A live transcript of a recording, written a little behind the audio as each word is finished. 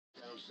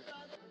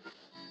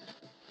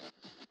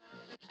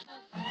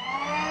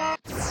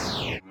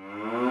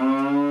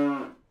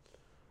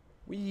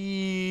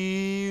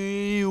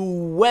We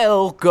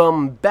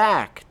welcome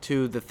back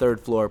to the Third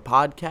Floor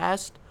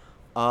Podcast.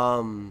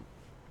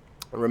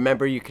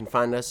 Remember, you can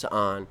find us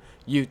on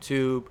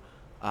YouTube,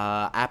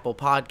 Apple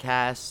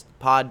Podcasts,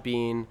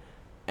 Podbean,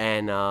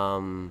 and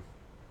I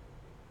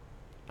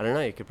don't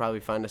know. You could probably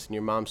find us in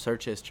your mom's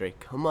search history.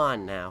 Come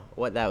on now,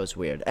 what? That was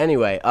weird.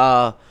 Anyway,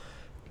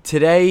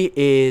 today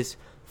is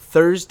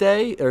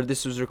Thursday, or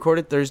this was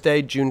recorded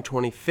Thursday, June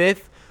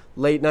 25th.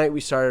 Late night.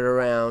 We started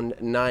around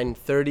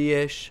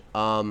 9:30ish.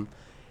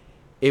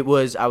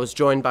 I was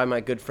joined by my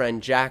good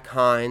friend Jack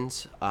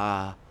Hines.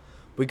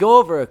 We go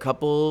over a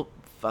couple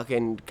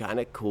fucking kind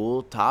of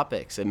cool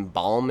topics.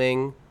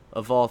 Embalming,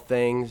 of all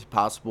things,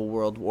 possible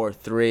World War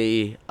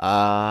III.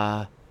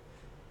 I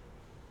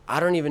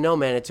don't even know,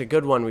 man. It's a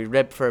good one. We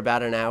ripped for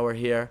about an hour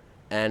here,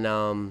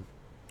 and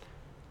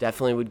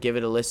definitely would give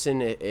it a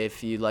listen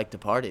if you like to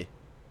party.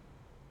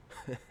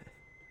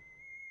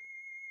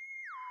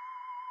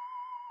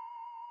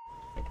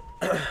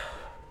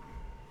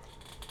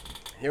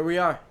 Here we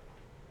are.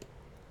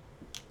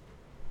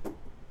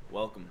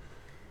 Welcome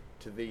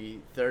To the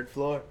third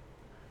floor.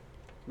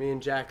 Me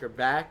and Jack are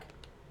back.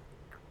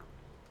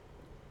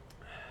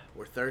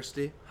 We're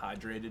thirsty.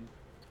 hydrated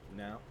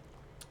now,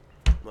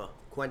 Well,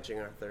 quenching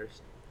our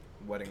thirst.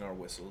 wetting our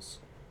whistles.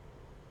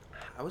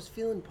 I was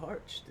feeling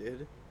parched,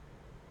 dude.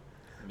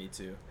 Me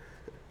too.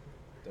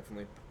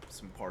 Definitely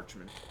some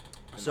parchment.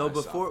 in So my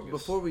esophagus.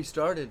 before we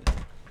started,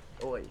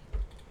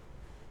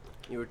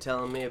 you were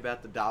telling me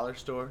about the dollar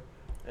store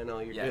and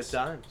all your Yes. good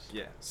times.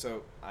 Yeah,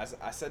 so I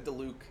said to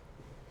Luke,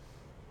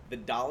 the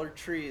Dollar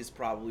Tree is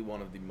probably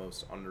one of the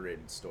most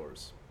underrated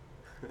stores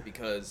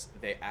because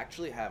they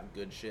actually have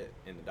good shit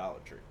in the Dollar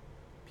Tree.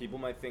 People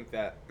might think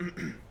that, I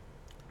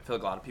feel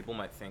like a lot of people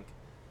might think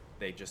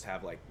they just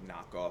have like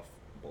knockoff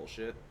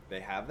bullshit.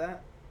 They have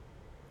that.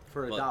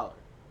 For But- $1.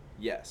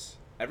 Yes.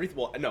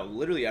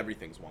 Literally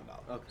everything's $1.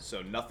 Okay.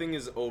 So nothing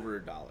is over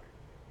 $1.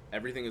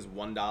 Everything is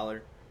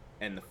 $1,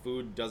 and the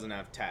food doesn't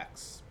have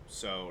tax.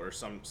 So, or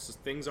some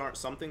things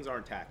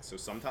aren't taxed. So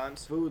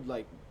sometimes, Food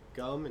like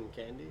gum and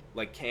candy.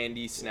 like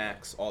candy,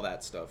 snacks, all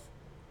that stuff.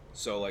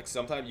 So like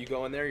sometimes you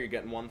go in there, you're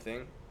getting one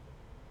thing,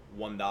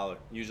 $1.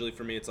 Usually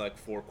for me, it's like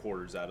 4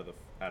 quarters out of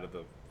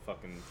the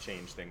fucking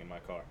change thing in my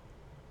car.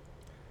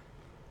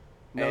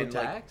 No And,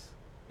 like, tax?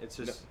 It's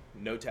just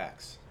No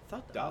tax. I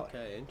thought dollar.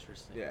 Okay,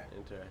 interesting. Yeah.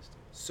 Interesting.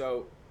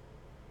 So,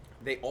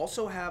 they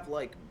also have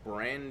like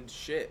brand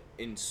shit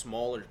in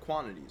smaller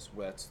quantities,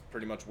 where it's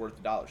pretty much worth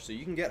 $1. So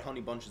you can get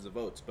Honey Bunches of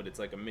Oats, but it's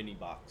like a mini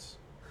box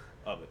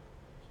of it.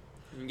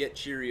 You can get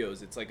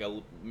Cheerios. It's like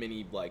a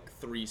mini like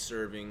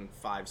 3-serving,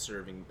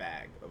 5-serving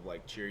bag of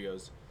like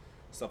Cheerios,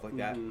 stuff like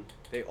that. Mhm.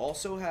 They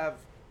also have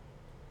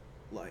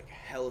like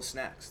hella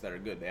snacks that are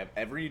good. They have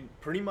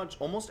pretty much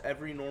almost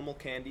every normal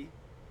candy,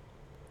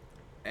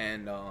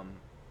 and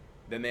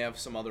then they have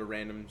some other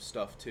random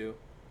stuff too.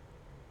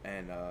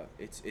 And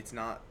it's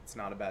not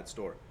a bad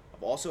store.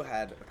 I've also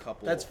had a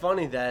couple. That's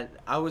funny that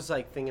I was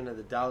like thinking of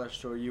the dollar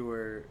store. You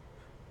were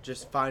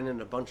just finding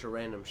a bunch of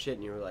random shit,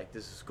 and you were like,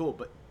 "This is cool,"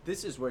 but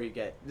this is where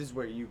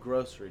you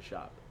grocery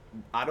shop.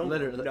 I don't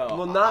Literally, no.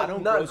 well, I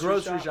not don't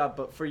grocery shop,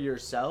 but for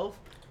yourself.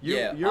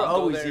 You're I'll go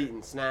always there.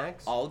 eating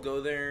snacks. I'll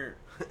go there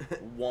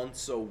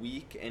once a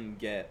week and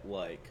get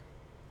like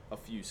a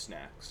few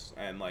snacks,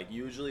 and like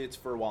usually it's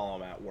for while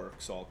I'm at work,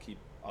 so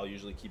I'll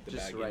usually keep the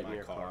Just bag right in my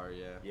your car,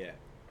 yeah. Yeah.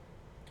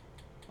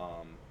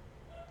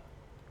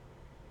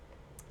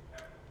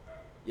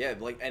 Yeah,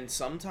 like, and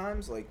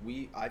sometimes like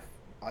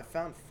I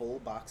found full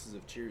boxes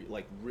of Cheerios,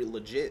 like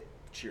legit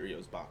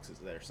Cheerios boxes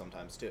there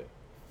sometimes too.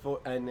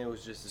 And it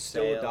was just a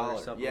Still sale $1. or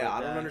something Yeah, like I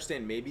don't that?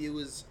 understand. Maybe it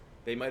was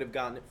they might have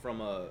gotten it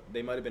from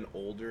they might have been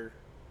older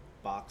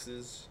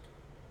boxes,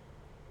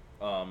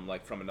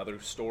 like from another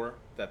store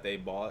that they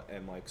bought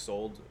and like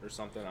sold or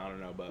something. I don't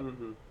know, but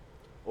Mhm.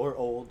 Or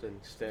old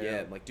and stale.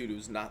 yeah, like dude, it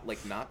was not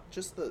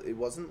just it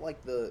wasn't like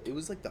it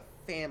was like the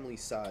family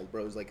size,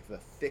 bro. It was like the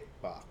thick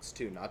box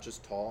too, not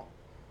just tall.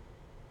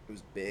 It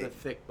was big. The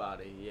thick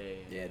body, yeah.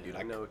 Yeah, dude,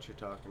 I know what you're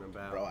talking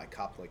about. Bro, I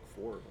copped like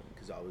 4 of them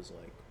because I was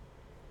like,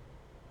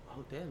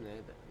 Oh damn,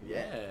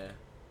 Yeah. yeah.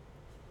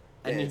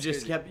 And Yeah, you it's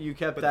just crazy.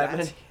 kept but that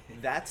that's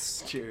many.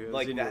 that's Cheerios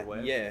like in your that.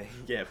 way?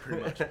 Yeah,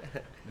 pretty much.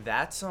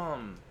 That's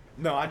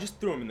No, I just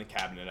threw them in the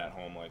cabinet at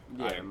home. Like,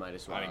 Yeah, I might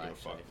as well. I didn't give a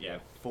actually, fuck. if you Yeah,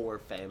 have 4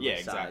 family yeah,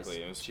 size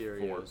exactly. It was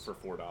Cheerios. for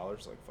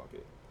 $4. Like, fuck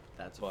it.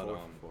 That's a but, 4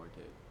 for 4,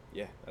 dude.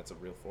 Yeah, that's a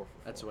real 4 for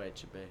 4. That's the way it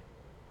should be.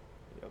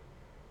 Yep.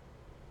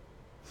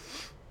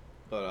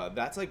 But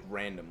that's like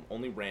random.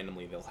 Only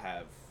randomly they'll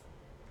have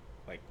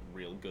like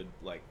real good,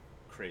 like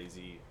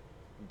crazy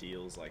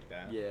deals like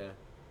that. Yeah.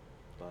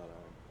 But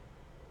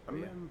I yeah.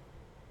 mean,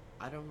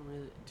 I don't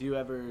really. Do you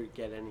ever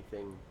get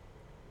anything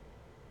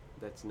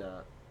that's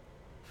not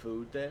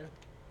food there?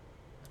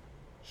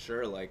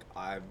 Sure, like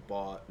I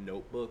bought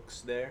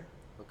notebooks there.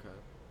 Okay.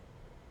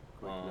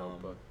 Quick Um,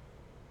 notebook.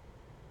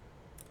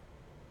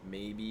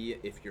 Maybe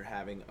if you're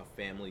having a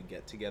family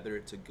get together,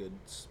 it's a good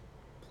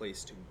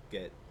place to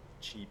get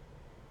cheap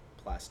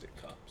plastic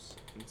cups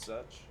and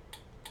such.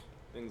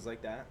 Things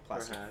like that.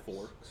 Plastic Perhaps.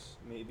 forks,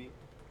 maybe.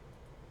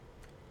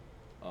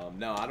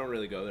 No, I don't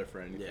really go there for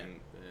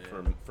anything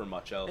for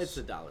much else. It's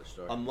a dollar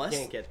store. Unless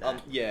Can't get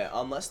that.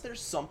 unless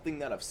there's something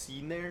that I've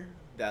seen there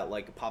that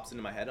like pops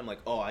into my head. I'm like,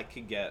 oh, I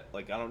could get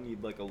like I don't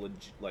need like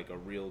a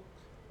real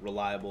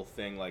reliable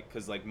thing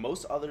because like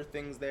most other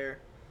things there,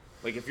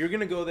 like if you're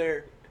gonna go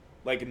there,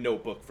 like a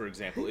notebook for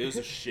example, it was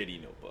a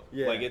shitty notebook.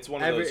 Yeah. Like it's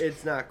one of those.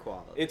 It's not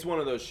quality. It's one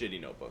of those shitty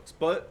notebooks,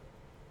 but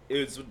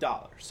it was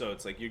 $1, so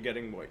it's like you're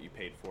getting what you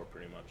paid for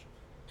pretty much.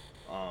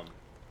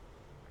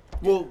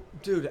 Well,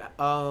 dude,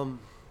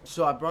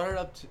 so I brought it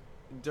up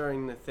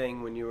during the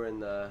thing when you were in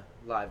the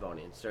live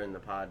audience, during the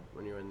pod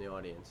when you were in the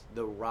audience,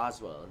 the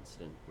Roswell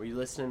incident. Were you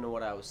listening to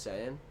what I was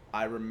saying?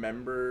 I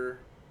remember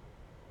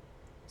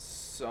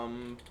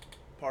some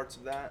parts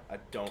of that. I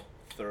don't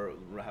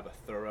have a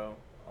thorough.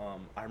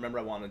 I remember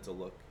I wanted to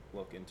look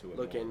into it.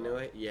 Look more, into though.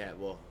 it? Yeah,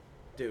 well,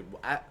 dude,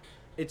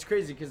 it's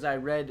crazy because I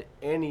read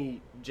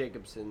Annie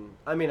Jacobson.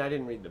 I mean, I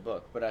didn't read the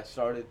book, but I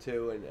started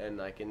to, and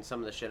like in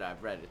some of the shit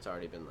I've read, it's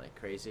already been like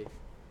crazy.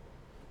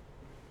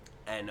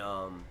 And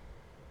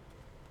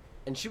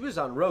she was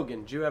on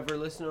Rogan. Did you ever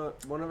listen to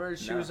one of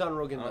hers? She No, was on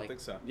Rogan I don't like think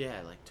so. Yeah,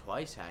 like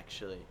twice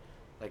actually.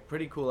 Like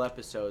pretty cool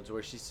episodes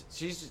where she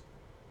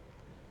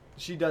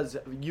does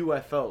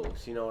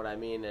UFOs, you know what I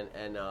mean,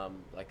 and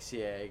like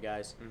CIA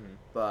guys. Mm-hmm.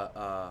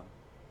 But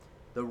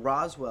the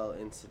Roswell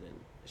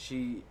incident,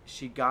 she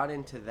got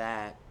into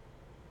that,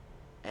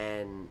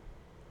 and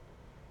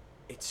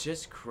it's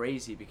just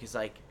crazy because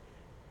like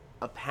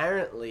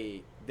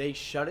apparently they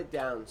shut it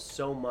down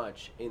so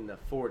much in the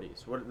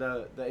 40s. What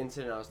the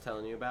incident I was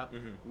telling you about?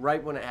 Mm-hmm.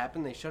 Right when it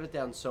happened, they shut it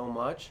down so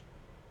much,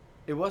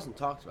 it wasn't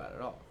talked about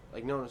at all.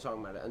 Like no one was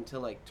talking about it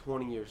until like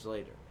 20 years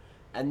later,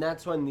 and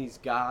that's when these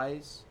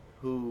guys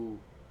who,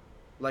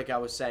 like I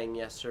was saying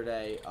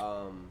yesterday,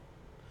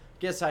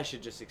 guess I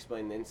should just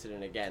explain the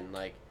incident again.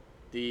 Like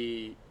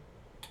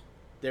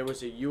there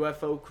was a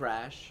UFO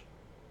crash.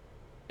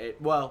 A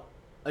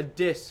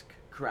disc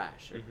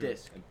crash.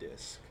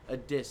 A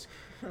disc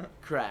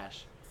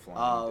crash.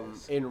 Flying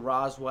disc. In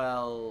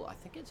Roswell, I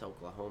think it's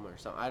Oklahoma or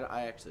something.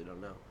 I actually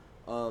don't know.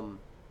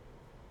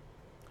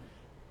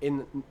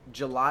 In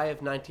July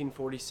of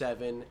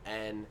 1947,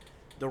 and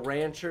the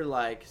rancher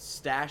like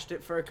stashed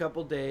it for a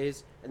couple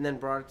days and then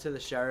brought it to the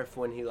sheriff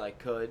when he like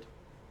could.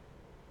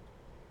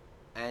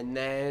 And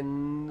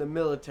then the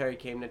military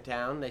came to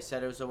town. They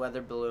said it was a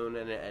weather balloon,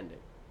 and it ended.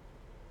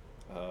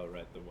 Oh,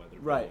 right, the weather.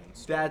 Right, balloon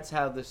story. that's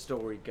how the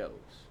story goes.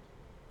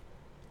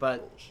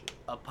 But Bullshit.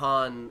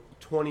 upon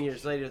 20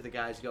 years later, the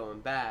guy's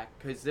going back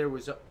because there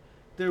was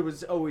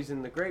always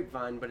in the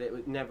grapevine, but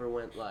it never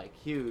went like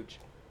huge.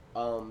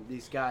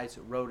 These guys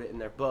wrote it in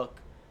their book,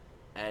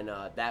 and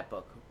that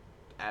book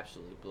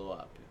absolutely blew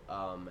up.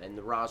 And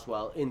the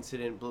Roswell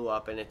incident blew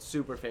up, and it's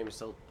super famous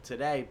till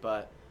today.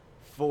 But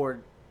for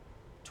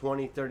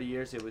 20, 30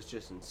 years, it was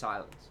just in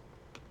silence.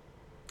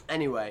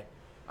 Anyway,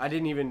 I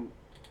didn't even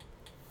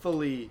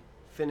fully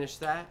finish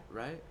that,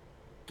 right?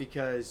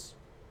 Because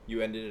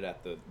You ended it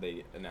at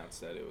they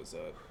announced that it was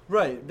a...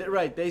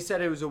 Right. They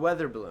said it was a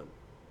weather balloon.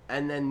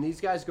 And then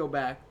these guys go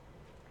back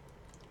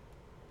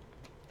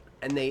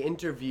and they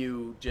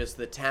interview just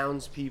the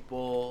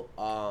townspeople,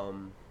 a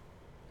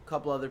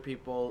couple other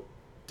people.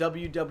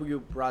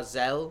 W.W.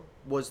 Brazel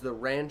was the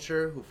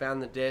rancher who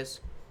found the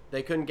disc.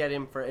 They couldn't get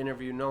him for an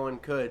interview. No one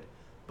could.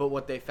 But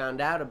what they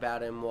found out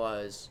about him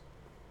was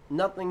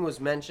nothing was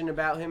mentioned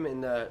about him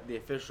in the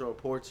official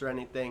reports or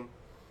anything.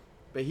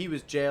 But he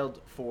was jailed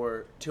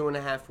for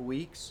 2.5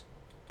 weeks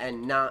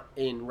and not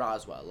in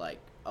Roswell, like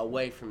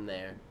away from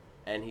there.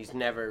 And he's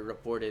never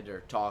reported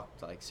or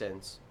talked like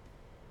since.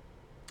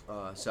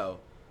 So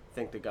I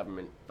think the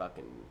government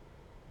fucking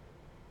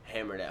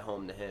hammered it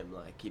home to him,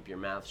 like, keep your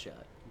mouth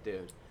shut,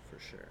 dude. For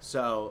sure.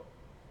 So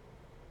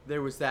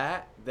there was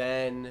that.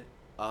 Then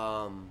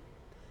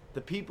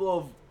the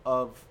people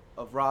of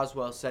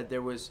Roswell said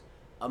there was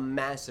a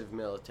massive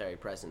military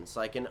presence,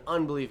 like an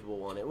unbelievable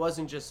one. It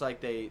wasn't just like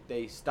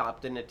they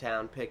stopped in a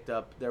town, picked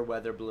up their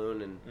weather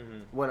balloon, and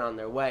went on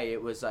their way.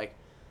 It was like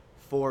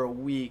for a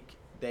week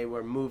they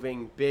were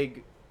moving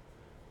big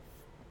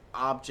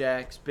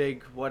objects,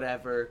 big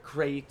whatever,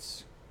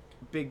 crates,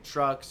 big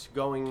trucks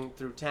going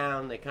through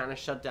town. They kind of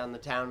shut down the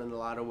town in a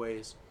lot of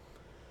ways.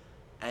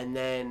 And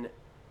then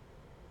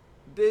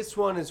this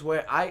one is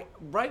where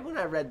right when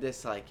I read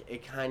this, like,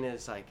 it kind of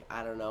is like,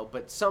 I don't know,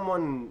 but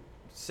someone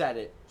said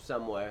it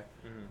somewhere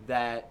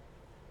that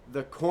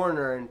the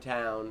coroner in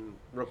town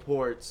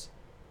reports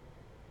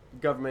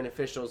government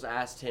officials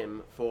asked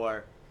him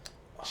for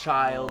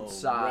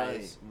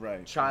child-size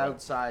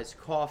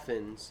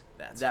coffins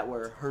that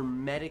were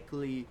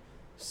hermetically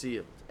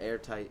sealed,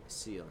 airtight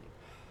sealing.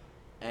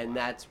 And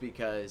that's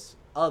because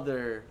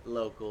other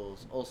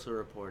locals also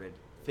reported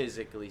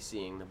physically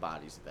seeing the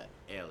bodies of the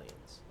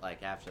aliens,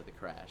 like after the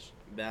crash.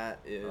 That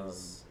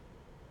is,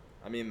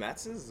 I mean,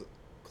 that's as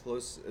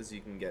close as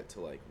you can get to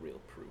like real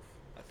proof,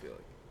 I feel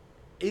like.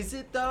 Is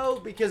it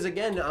though? Because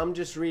again, I'm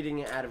just reading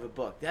it out of a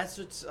book. That's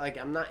what's like.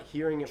 I'm not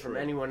hearing it from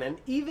True. anyone. And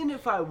even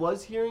if I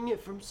was hearing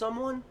it from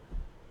someone,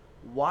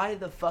 why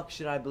the fuck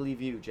should I believe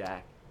you,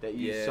 Jack? That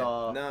you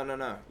saw? No.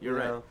 You're you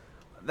right. know?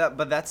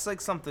 But that's like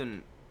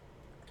something.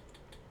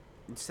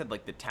 You said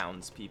like the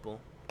townspeople.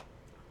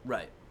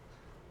 Right.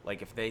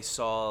 Like if they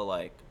saw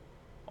like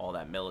all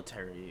that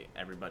military,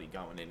 everybody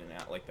going in and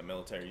out, like the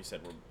military you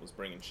said was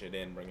bringing shit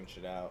in, bringing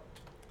shit out.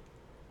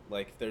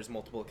 Like if there's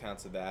multiple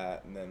accounts of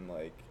that, and then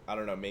like I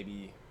don't know,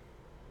 maybe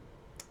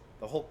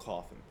the whole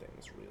coffin thing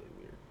is really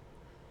weird.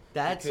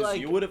 That's because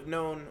like you would have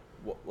known,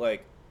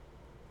 like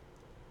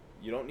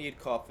you don't need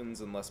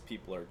coffins unless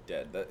people are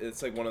dead.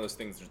 It's like one of those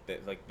things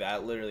that like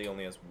that literally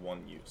only has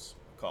one use,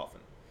 a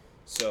coffin.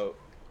 So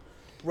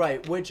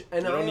right, which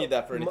and you don't I need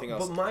that for anything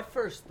else. But my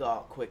first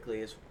thought quickly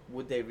is,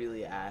 would they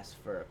really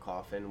ask for a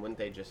coffin? Wouldn't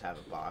they just have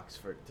a box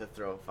to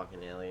throw a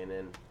fucking alien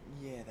in?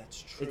 Yeah, that's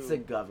true. It's the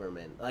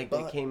government. Like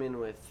But- they came in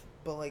with.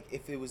 But like,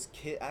 if it was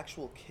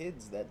actual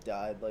kids that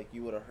died, like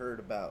you would have heard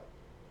about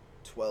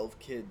 12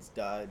 kids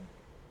died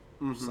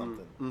or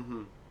something.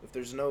 Mm-hmm. If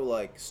there's no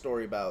like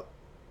story about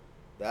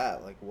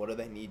that, like what do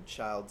they need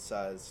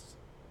child-sized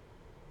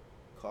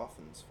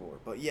coffins for?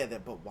 But yeah,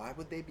 but why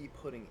would they be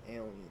putting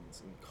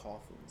aliens in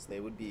coffins? They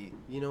would be.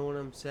 You know what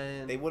I'm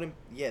saying? They wouldn't.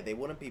 Yeah, they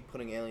wouldn't be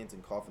putting aliens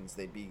in coffins.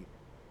 They'd be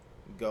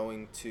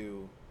going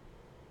to.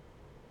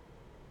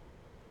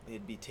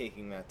 They'd be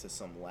taking that to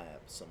some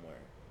lab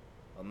somewhere.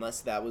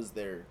 Unless that was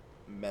their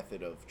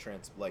method of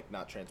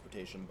not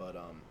transportation, but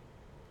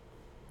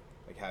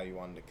like how you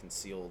wanted to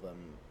conceal them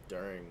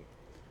during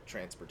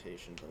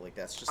transportation. But like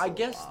that's just. I a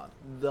guess lot.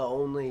 the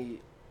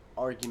only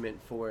argument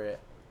for it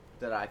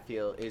that I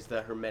feel is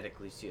the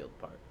hermetically sealed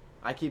part.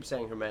 I keep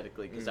saying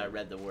hermetically because I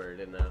read the word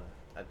and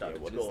I thought Yeah,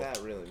 it was what cool. does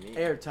that really mean?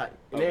 Airtight,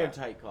 an Okay.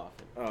 airtight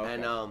coffin. Oh,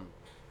 okay.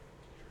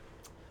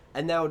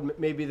 And that would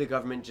maybe the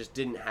government just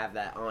didn't have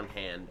that on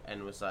hand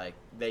and was like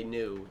they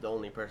knew the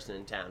only person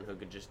in town who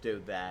could just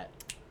do that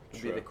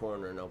would be True. the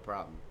coroner, no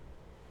problem.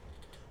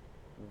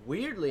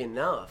 Weirdly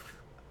enough,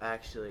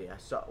 actually,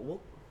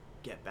 we'll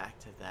get back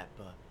to that,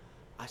 but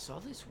I saw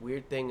this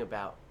weird thing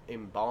about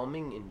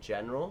embalming in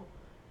general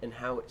and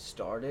how it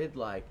started,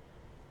 like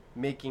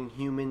making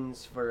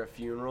humans for a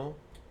funeral.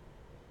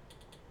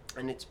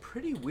 And it's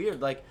pretty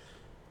weird. Like,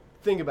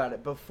 think about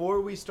it.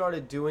 Before we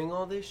started doing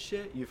all this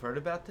shit, you've heard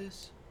about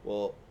this?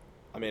 Well,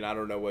 I mean, I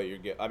don't know what you're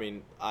I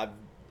mean,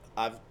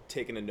 I've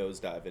taken a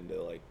nosedive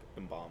into like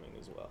embalming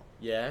as well.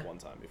 Yeah. One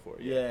time before.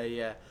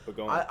 Yeah. But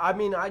going. I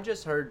mean, I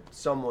just heard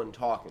someone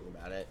talking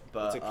about it,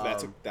 but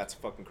That's a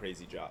fucking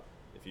crazy job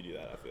if you do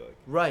that. I feel like.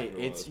 right. You're one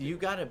of It's those you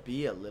people. gotta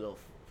be a little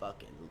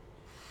fucking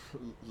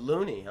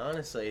loony,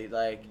 honestly.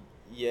 Like,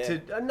 Yeah.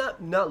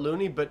 not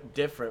loony, but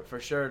different for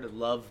sure. To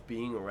love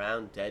being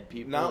around dead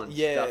people and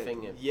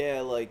stuffing it. Yeah,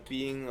 like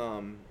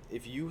being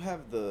if you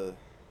have the,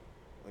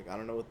 like I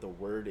don't know what the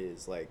word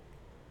is, like,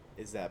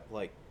 is that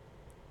like.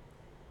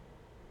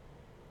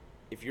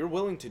 If you're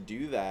willing to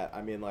do that,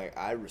 I mean, like,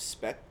 I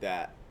respect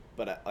that,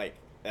 but, like,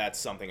 that's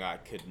something I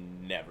could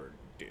never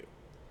do.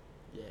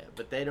 Yeah,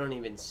 but they don't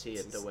even see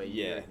it the way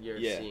Yeah, you're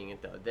yeah. seeing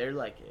it, though. They're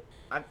like,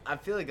 I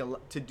feel like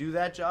to do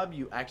that job,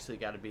 you actually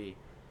got to be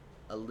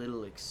a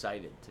little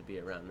excited to be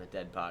around the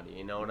dead body.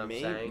 You know what I'm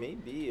saying?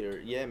 Maybe, or,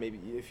 yeah, maybe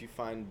if you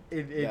find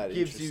It that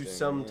gives you interesting,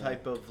 some yeah.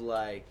 type of,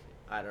 like,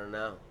 I don't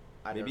know.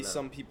 Maybe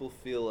some people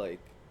feel like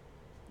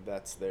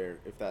that's their,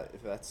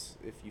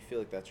 if you feel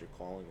like that's your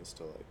calling is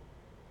to, like,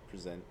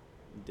 present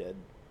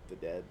the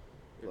dead.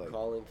 You're Like,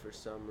 calling for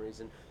some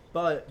reason.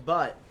 But,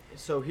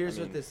 so here's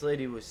I what mean- this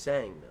lady was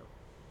saying, though.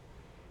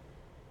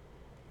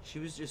 She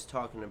was just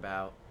talking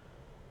about,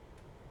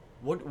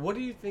 what do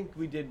you think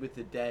we did with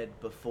the dead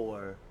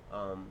before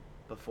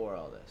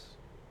all this?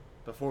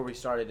 Before we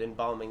started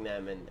embalming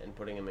them and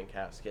putting them in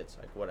caskets,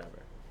 like, whatever.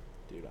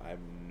 dude, I have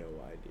no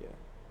idea.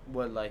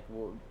 What, like,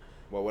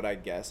 What would I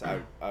guess?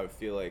 I would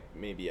feel like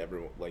maybe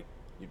everyone, like,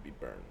 you'd be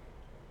burned.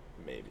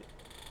 Maybe.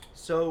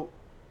 so,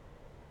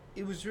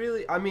 it was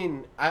really, I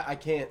mean, I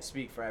can't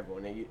speak for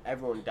everyone.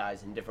 Everyone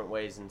dies in different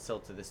ways, and still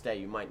to this day,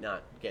 you might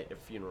not get a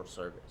funeral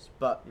service.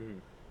 But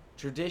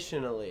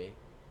traditionally,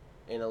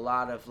 in a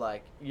lot of,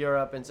 like,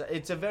 Europe, and so,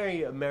 it's a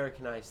very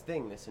Americanized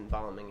thing, this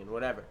embalming and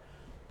whatever.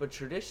 But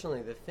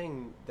traditionally, the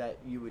thing that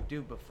you would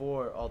do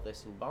before all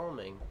this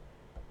embalming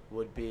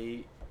would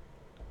be,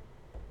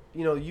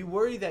 you know, you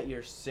worry that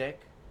you're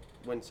sick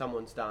when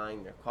someone's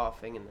dying, they're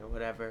coughing and they're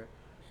whatever,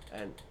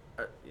 and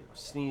you know,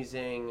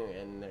 sneezing,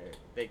 and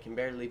they can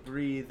barely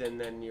breathe, and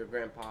then your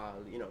grandpa,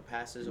 you know,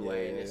 passes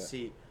away in his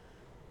seat,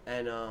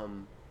 and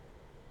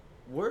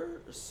we're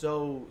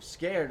so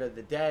scared of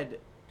the dead,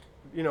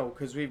 you know,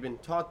 because we've been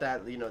taught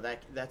that, you know,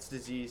 that's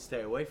disease,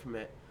 stay away from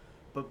it.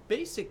 But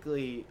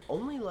basically,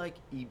 only like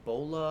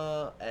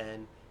Ebola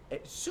and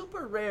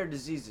super rare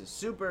diseases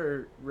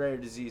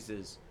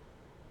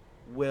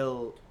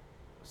will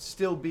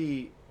still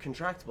be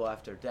contractable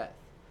after death.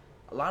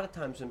 A lot of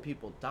times when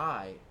people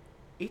die,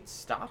 it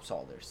stops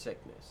all their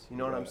sickness. You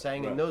know what I'm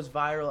saying? And those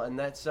viral and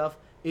that stuff,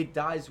 it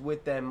dies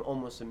with them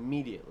almost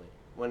immediately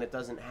when it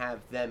doesn't have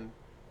them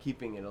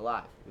keeping it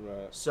alive.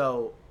 Right.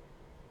 So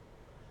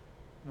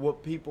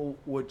what people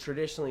would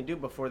traditionally do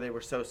before they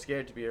were so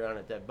scared to be around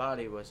a dead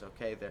body was,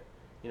 okay,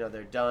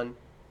 they're done.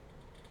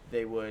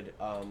 They would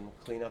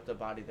clean up the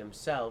body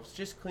themselves,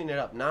 just clean it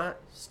up, not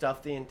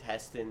stuff the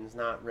intestines,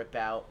 not rip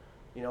out,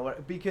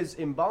 because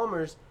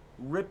embalmers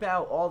rip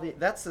out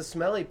that's the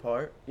smelly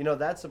part,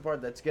 that's the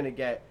part that's going to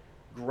get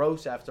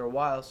gross after a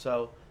while.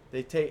 So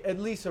they take, at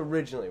least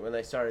originally when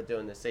they started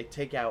doing this, they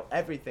take out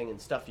everything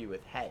and stuff you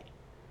with hay.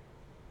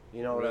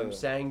 You know what I'm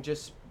saying?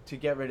 Just to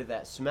get rid of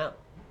that smell.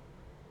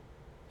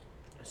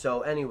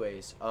 So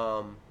anyways,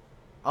 I'll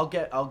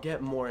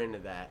get more into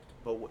that.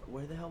 But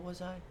where the hell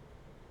was I?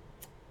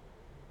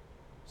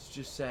 It's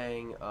just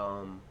saying,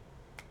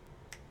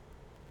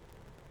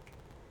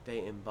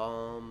 they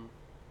embalm.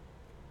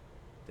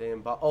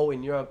 Oh,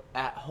 and you're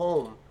at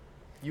home,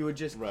 you would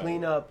just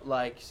clean up,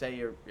 like, say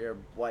your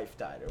wife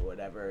died or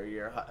whatever.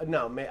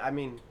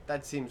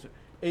 That seems.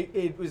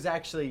 It was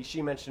actually,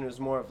 she mentioned it was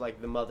more of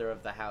like the mother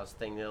of the house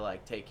thing to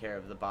like take care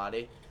of the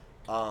body,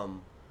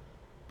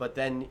 but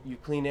then you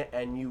clean it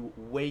and you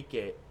wake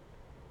it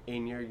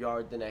in your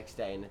yard the next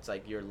day, and it's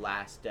like your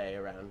last day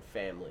around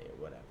family or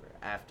whatever.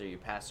 After you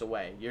pass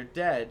away, you're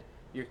dead,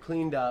 you're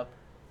cleaned up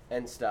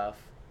and stuff,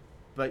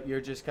 but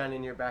you're just kind of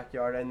in your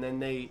backyard, and then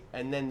they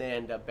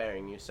end up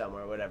burying you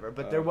somewhere or whatever.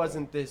 But there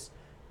wasn't this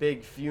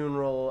big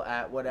funeral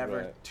at whatever.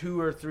 Right. 2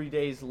 or 3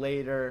 days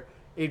later,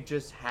 it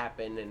just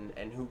happened,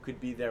 and who could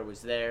be there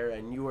was there,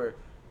 and you were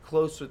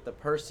close with the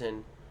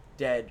person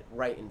dead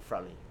right in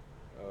front of you.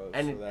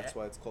 So that's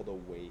why it's called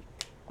a wake.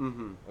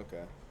 Mm-hmm.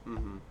 Okay.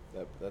 Mm-hmm.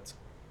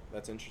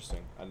 That's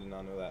interesting. I did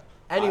not know that.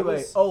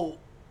 Anyway, go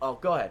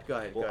ahead.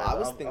 Well, I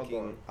was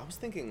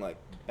thinking like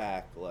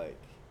back, like.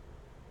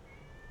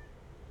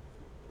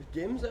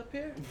 Gim's up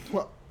here?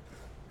 Well,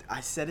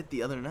 I said it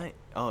the other night.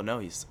 Oh no,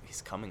 he's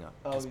coming up.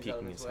 Oh, he's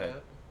peeking his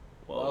head.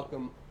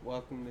 Welcome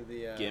to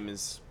the Gim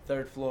is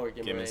third floor.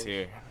 Gim is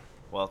here.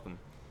 Welcome.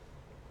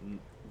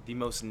 The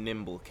most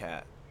nimble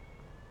cat.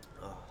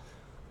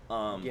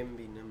 Gim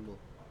be nimble.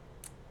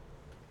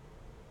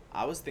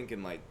 I was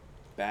thinking like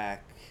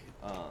back,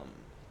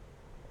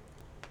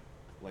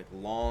 like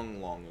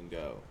long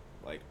ago,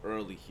 like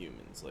early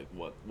humans. Like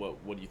what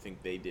do you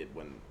think they did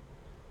when?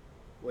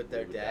 With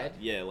their dad?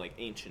 Yeah, like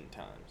ancient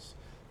times.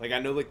 Like I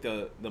know, like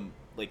the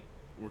like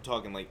we're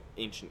talking like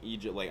ancient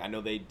Egypt. Like I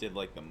know they did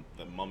like the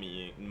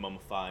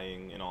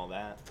mummifying and all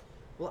that.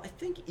 Well, I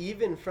think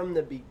even from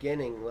the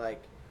beginning,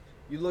 like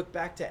you look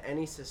back to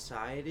any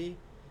society,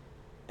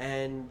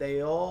 and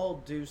they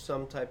all do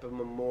some type of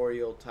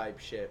memorial type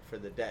shit for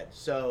the dead.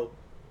 So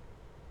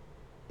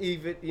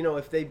even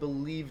if they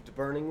believed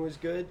burning was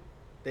good,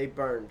 they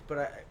burned.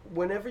 But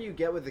whenever you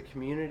get with a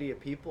community of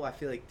people, I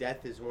feel like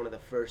death is one of the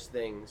first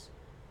things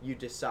you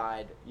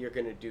decide you're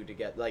gonna do to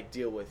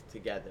deal with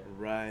together.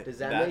 Right. Does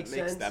that make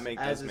sense? That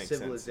does make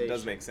sense. It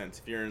does make sense.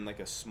 If you're in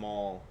like a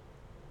small,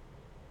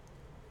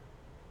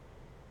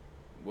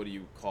 what do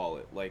you call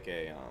it? Like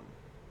a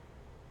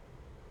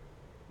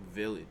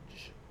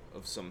village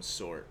of some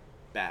sort.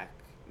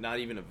 Not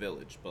even a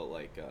village, but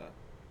like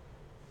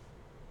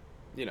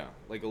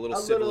like a little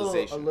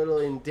civilization. A little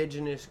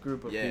indigenous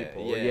group of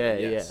people.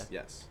 Yes.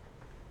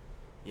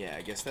 Yeah,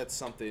 I guess that's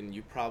something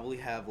you probably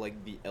have,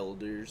 like the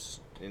elders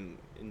in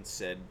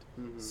said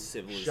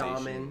civilization.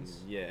 Shamans.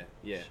 Yeah.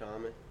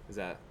 Shaman. Is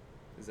that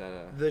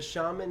a... The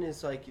shaman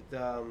is like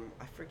the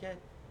I forget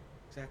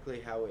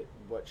exactly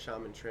what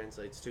shaman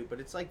translates to,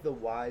 but it's like the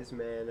wise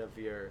man of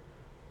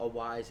a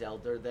wise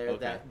elder there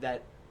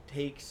that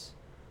takes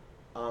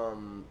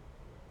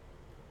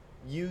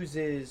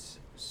uses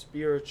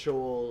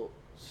spiritual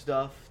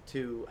stuff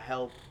to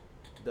help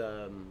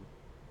the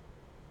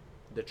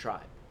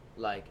tribe.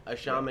 Like a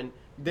shaman,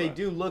 they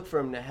do look for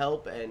him to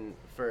help and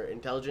for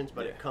intelligence,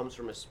 but it comes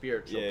from a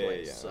spiritual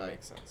place. Yeah, that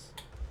makes sense.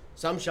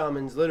 Some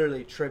shamans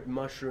literally trip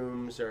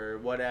mushrooms or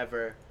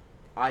whatever,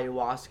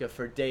 ayahuasca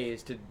for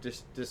days to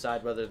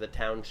decide whether the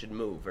town should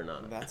move or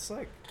not. That's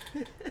like,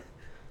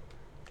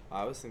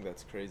 I always think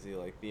that's crazy.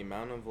 Like the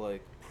amount of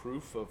like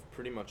proof of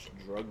pretty much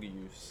drug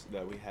use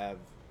that we have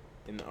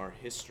in our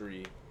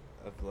history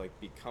of like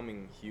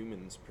becoming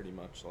humans, pretty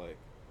much like.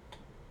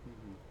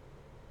 Mm-hmm.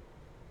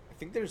 I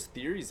think there's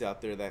theories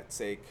out there that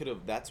say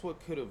that's what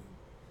could have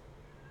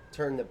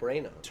turned the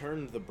brain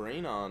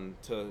on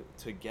to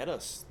get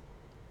us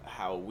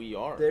how we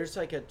are. There's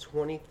like a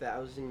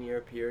 20,000 year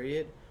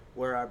period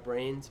where our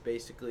brains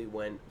basically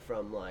went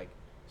from like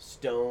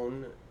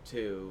stone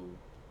to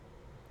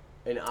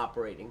an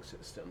operating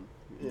system.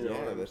 You know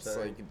what that's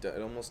like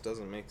it almost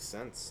doesn't make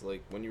sense.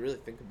 Like when you really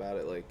think about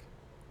it, like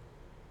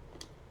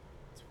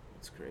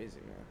it's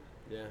crazy, man.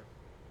 Yeah.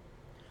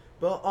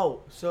 But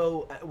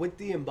so with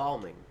the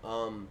embalming,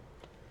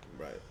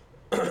 right.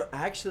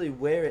 Actually,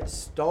 where it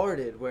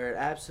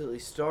absolutely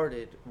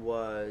started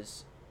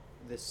was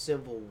the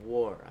Civil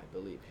War, I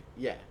believe.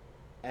 Yeah,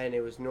 and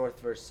it was North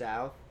versus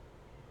South,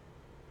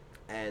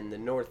 and the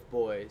North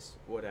boys,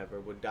 whatever,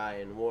 would die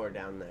in war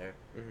down there,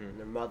 and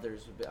their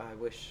mothers would be, I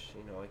wish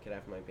I could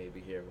have my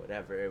baby here,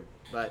 whatever.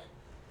 But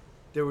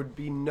there would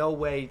be no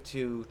way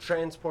to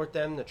transport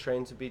them. The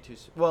trains would be too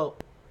well.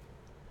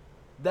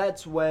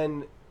 That's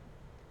when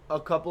a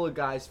couple of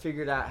guys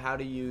figured out how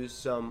to use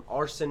some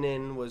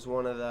arsenin was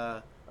one of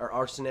the or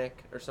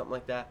arsenic or something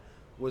like that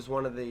was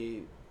one of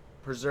the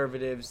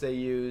preservatives they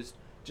used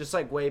just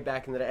like way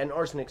back in the day. And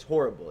arsenic's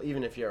horrible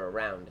even if you're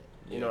around it.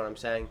 You know what I'm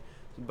saying?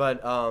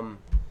 But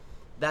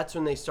that's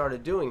when they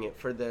started doing it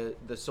for the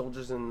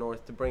soldiers in the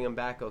north to bring them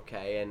back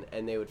okay,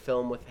 and they would fill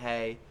them with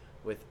hay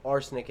with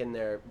arsenic in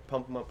their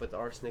pump them up with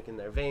arsenic in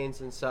their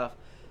veins and stuff,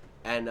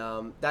 and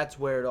that's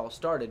where it all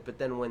started. But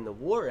then when the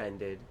war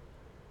ended,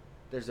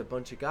 there's a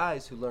bunch of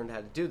guys who learned how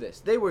to do this.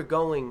 They were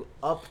going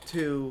up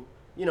to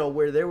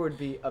where there would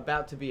be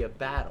about to be a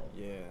battle.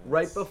 Yeah.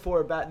 Right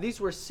before a battle, these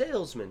were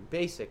salesmen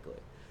basically,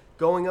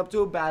 going up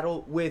to a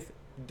battle with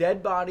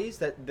dead bodies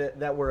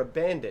that were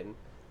abandoned,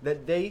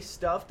 that they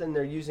stuffed, and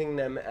they're using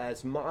them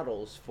as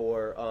models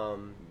for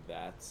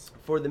That's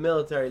for the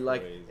military.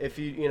 Like crazy. if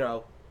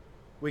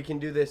we can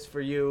do this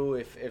for you.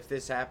 If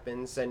this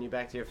happens, send you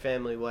back to your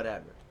family,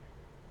 whatever.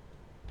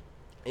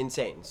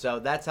 Insane. So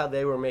that's how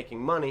they were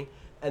making money.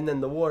 And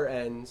then the war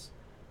ends.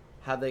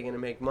 How they gonna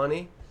make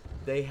money?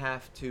 They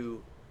have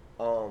to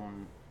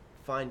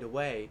find a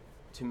way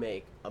to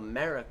make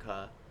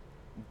America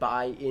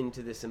buy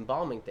into this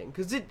embalming thing,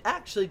 because it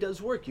actually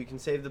does work. You can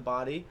save the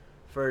body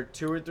for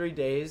 2 or 3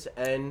 days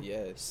and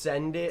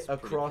send it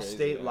across crazy,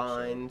 state actually.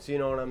 lines, you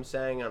know what I'm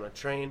saying, on a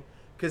train.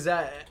 Because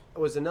that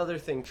was another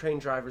thing train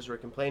drivers were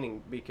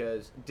complaining,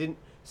 because didn't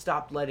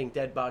stop letting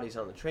dead bodies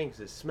on the train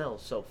because it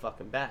smells so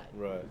fucking bad.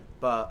 Right.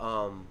 But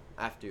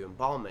after you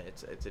embalm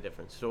it, it's a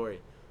different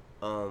story.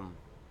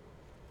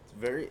 It's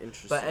very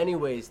interesting. But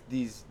anyways,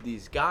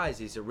 these guys,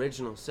 these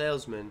original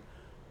salesmen,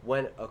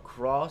 went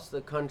across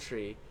the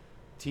country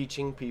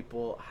teaching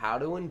people how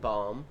to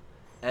embalm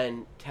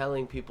and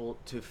telling people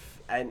to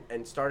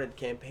and started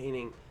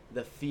campaigning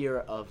the fear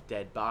of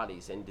dead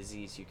bodies and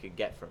disease you could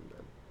get from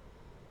them.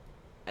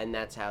 And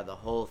that's how the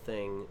whole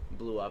thing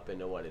blew up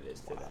into what it is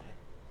today.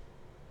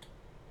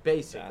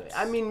 Basically.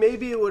 I mean,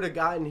 maybe it would have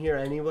gotten here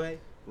anyway.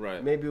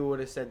 Right. Maybe we would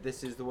have said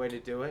this is the way to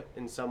do it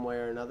in some way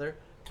or another,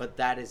 but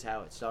that is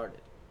how it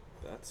started.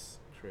 That's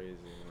crazy,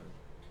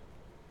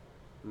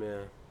 man.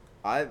 Yeah.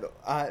 I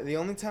the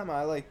only time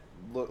I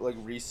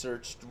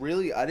researched,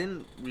 really I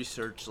didn't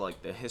research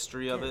like the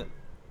history of it.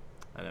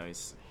 I know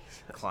he's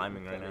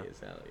climbing right now. Funny as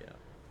hell,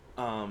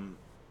 yeah.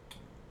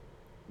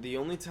 The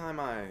only time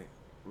I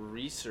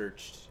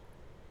researched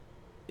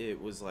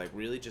it was like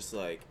really just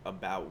like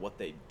about what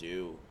they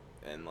do,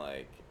 and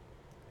like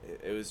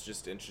it was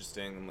just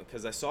interesting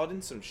because I saw it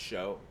in some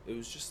show. It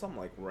was just some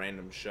like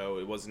random show.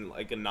 It wasn't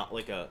like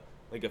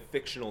a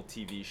fictional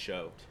TV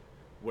show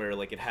where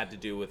like it had to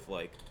do with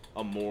like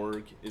a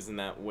morgue. Isn't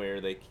that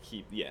where they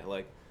keep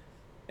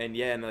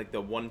and like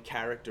the one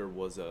character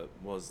was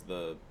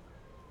the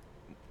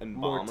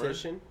embalmer,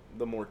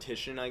 the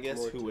mortician, I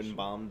guess, who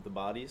embalmed the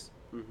bodies.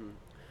 Mm-hmm.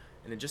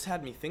 And it just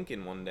had me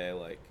thinking one day,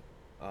 like,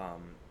 I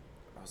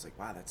was like,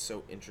 wow, that's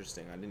so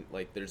interesting. I didn't,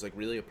 like, there's, like,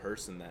 really a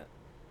person that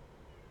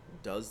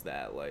does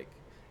that, like,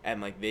 and,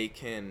 like, they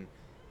can,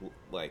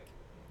 like,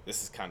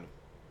 this is kind of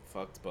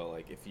fucked, but,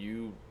 like, if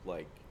you,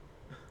 like,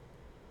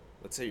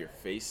 let's say your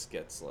face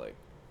gets, like,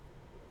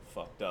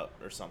 fucked up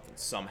or something,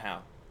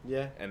 somehow.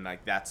 Yeah. And,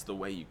 like, that's the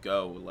way you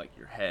go, like,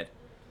 your head,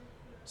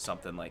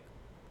 something, like,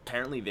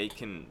 apparently they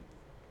can...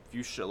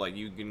 You should, like,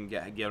 you can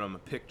get them a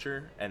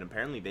picture, and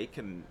apparently they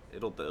can,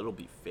 it'll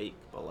be fake,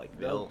 but like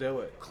they'll do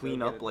it,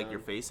 clean up like your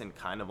face and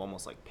kind of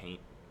almost like paint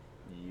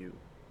you,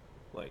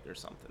 like, or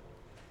something.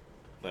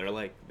 They're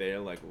like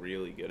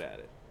really good at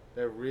it.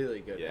 They're really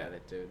good at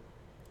it, dude.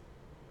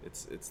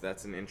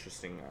 That's an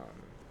interesting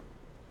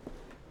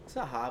it's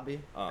a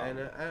hobby,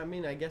 and I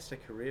mean, I guess a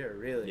career,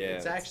 really. Yeah,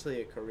 it's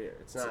actually a career.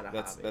 It's not a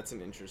hobby. That's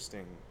an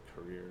interesting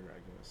career, I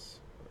guess.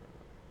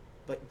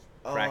 But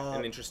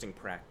an interesting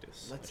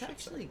practice. Let's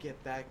actually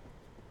get back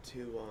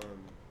to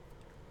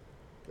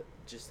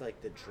just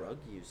like the drug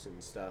use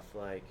and stuff,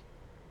 like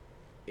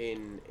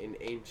in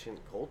ancient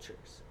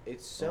cultures.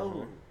 It's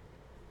so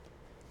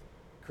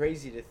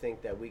crazy to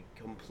think that we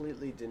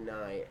completely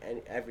deny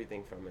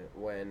everything from it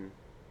when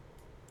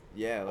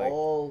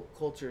all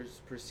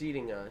cultures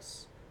preceding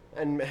us,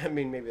 and I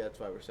mean maybe that's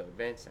why we're so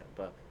advanced now,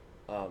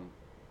 but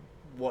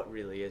what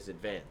really is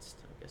advanced?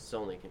 I guess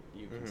only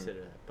you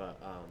consider that, but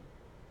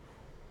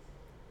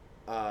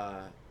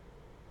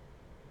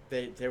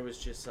there was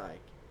just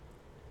like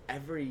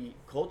every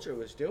culture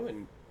was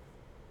doing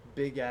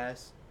big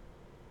ass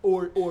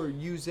or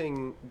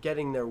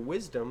getting their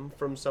wisdom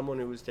from someone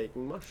who was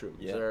taking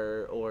mushrooms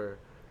or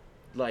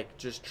like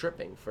just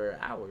tripping for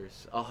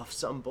hours off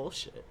some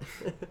bullshit.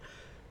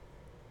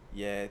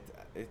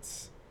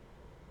 It's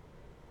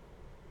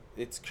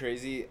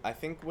crazy. I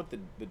think what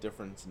the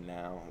difference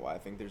now, why I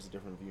think there's a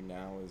different view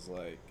now, is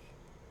like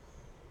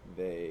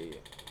they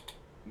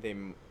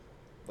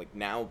like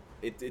now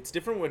it's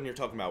different when you're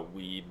talking about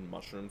weed and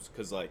mushrooms,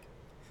 because like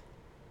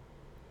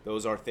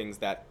those are things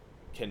that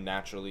can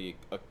naturally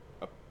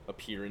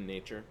appear in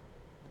nature,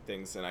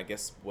 things, and I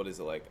guess what is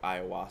it like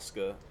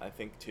ayahuasca? I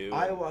think too.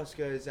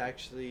 Ayahuasca is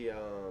actually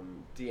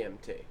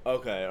DMT.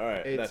 Okay, all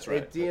right, that's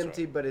right. It's DMT, that's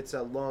right. but it's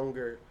a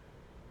longer.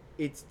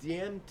 It's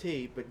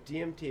DMT, but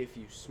DMT if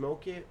you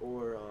smoke it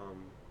or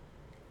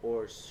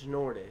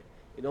snort it,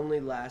 it only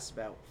lasts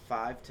about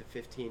 5 to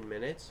 15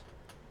 minutes,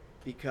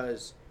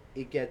 because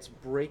it gets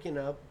broken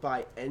up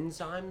by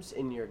enzymes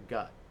in your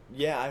gut.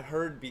 Yeah, I've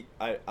heard.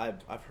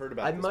 I've heard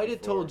about. I this might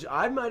have before. told you.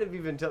 I might have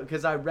even told,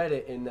 because I read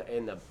it in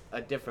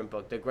a different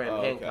book, the Graham Oh,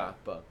 okay.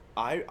 Hancock book.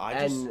 I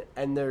just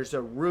And there's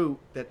a root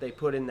that they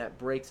put in that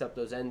breaks up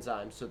those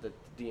enzymes so that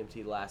the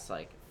DMT lasts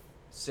like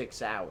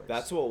 6 hours.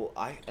 that's what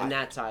and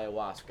that's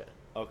ayahuasca.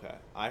 Okay,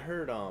 I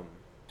heard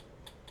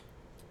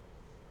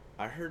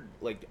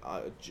like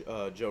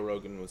Joe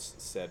Rogan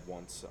said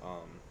once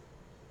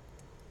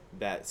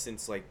that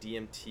since like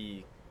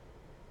DMT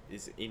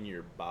is in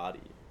your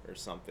body or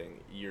something,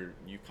 you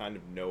kind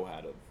of know how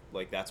to,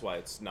 like, that's why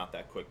it's not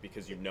that quick,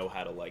 because you know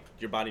how to, like,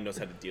 your body knows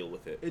how to deal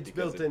with it. It's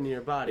because built into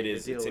your body. It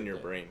is. To deal It's in with your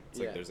it. brain. It's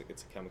Yeah. like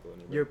it's a chemical in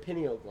your brain. Your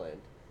pineal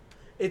gland.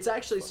 It's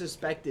actually Fucking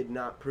suspected,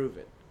 not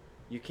proven.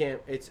 You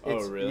can't. It's.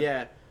 Oh, really?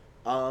 Yeah.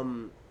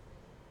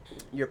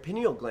 Your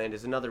pineal gland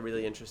is another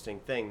really interesting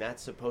thing.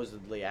 That's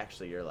supposedly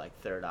actually your like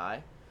third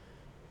eye.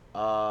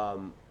 I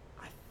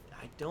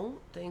don't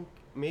think,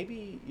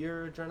 maybe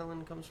your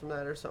adrenaline comes from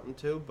that or something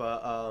too,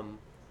 but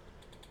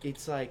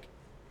it's like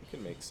It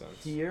can make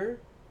sense. here,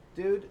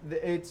 dude.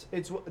 It's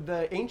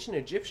the ancient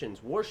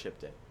Egyptians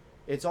worshipped it.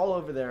 It's all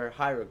over their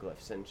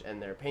hieroglyphs and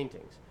their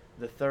paintings.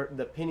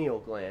 The pineal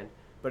gland,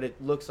 but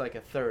it looks like a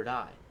third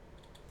eye,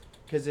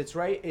 because it's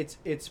right.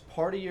 It's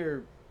part of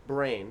your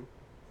brain,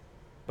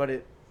 but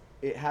it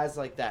has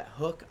like that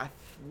hook. I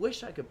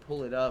wish I could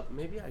pull it up.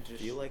 Maybe I I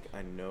just feel like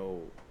I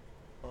know.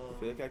 I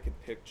feel like I could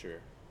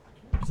picture. I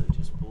can actually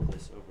just pull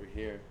this over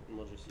here, and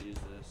we'll just use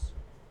this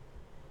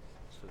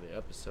for the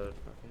episode.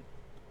 Fuck it.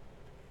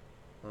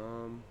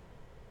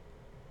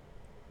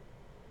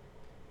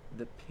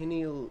 The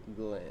pineal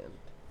gland.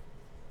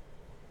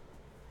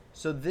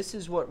 So this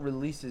is what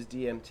releases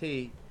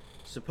DMT,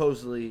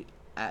 supposedly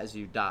as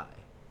you die.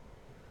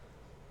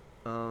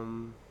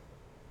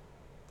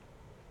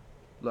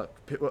 Look,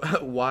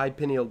 why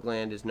pineal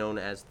gland is known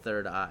as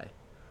third eye.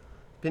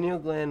 Pineal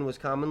gland was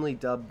commonly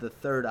dubbed the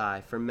third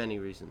eye for many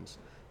reasons,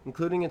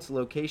 including its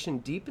location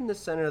deep in the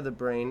center of the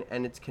brain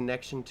and its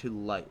connection to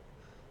light.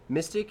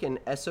 Mystic and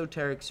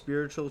esoteric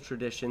spiritual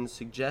traditions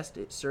suggest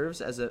it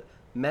serves as a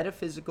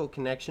metaphysical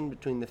connection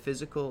between the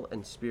physical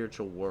and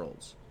spiritual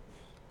worlds.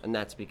 And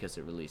that's because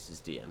it releases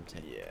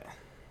DMT. Yeah.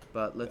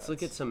 But let's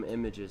look at some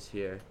images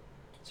here.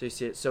 So you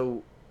see it.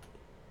 So,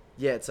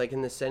 yeah, it's like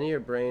in the center of your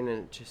brain,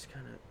 and it just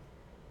kind of...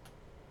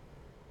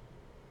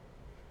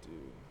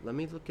 Dude. Let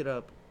me look it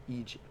up.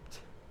 Egypt.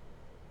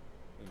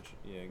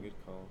 Yeah, good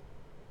call.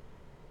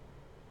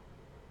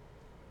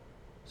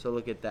 So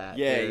look at that.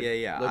 Yeah,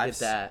 dude. yeah. Look at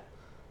that.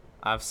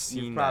 I've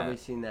seen You've probably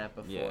seen that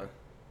before. Yeah.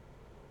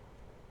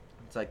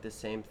 It's like the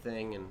same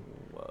thing, and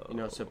Whoa. you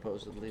know,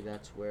 supposedly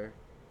that's where,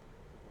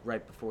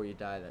 right before you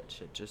die, that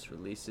shit just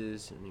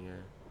releases, and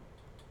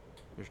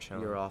You're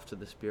chilling. you're off to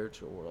the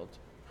spiritual world.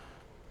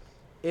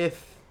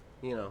 If,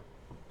 you know,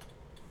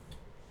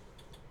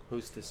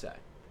 who's to say?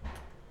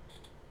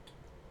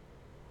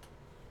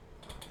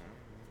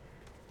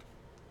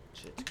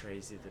 Shit's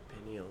crazy, the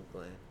pineal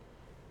gland.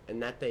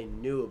 And that they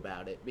knew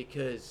about it,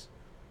 because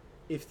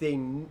if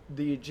the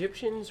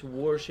Egyptians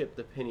worshipped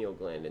the pineal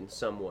gland in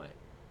some way.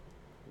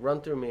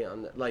 Run through me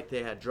on like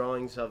they had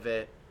drawings of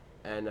it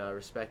and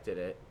respected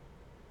it.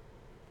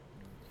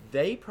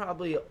 They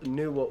probably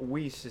knew what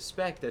we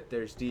suspect, that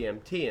there's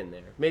DMT in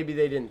there. Maybe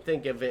they didn't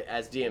think of it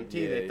as DMT,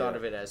 they thought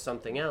of it as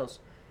something else.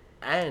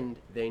 And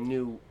they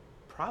knew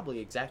probably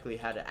exactly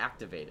how to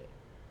activate it.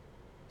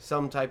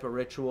 Some type of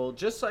ritual,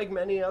 just like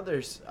many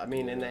others. I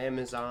mean, in the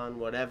Amazon,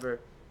 whatever,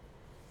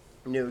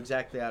 knew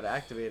exactly how to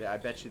activate it. I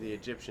bet you the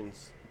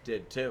Egyptians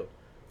did too.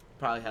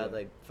 Probably how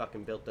they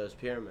fucking built those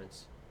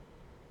pyramids.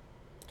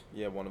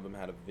 Yeah, one of them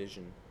had a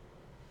vision.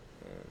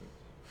 And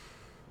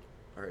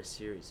Or a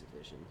series of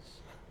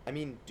visions. I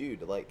mean,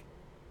 dude, like,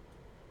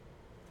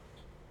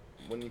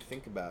 when you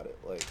think about it,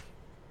 like,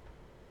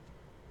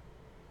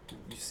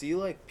 you see,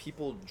 like,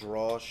 people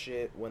draw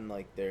shit when,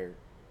 like, they're,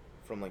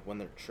 from, like, when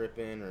they're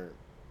tripping or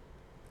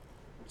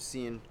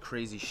seeing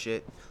crazy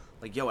shit.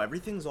 Like, yo,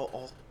 everything's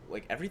all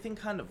like, everything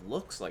kind of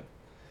looks like,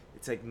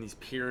 it's, like, in these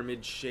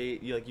pyramid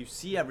shape. Like, you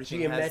see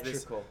everything has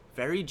this Geometrical.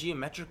 very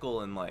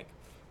geometrical, and, like,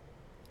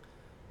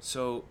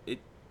 so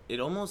it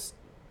almost,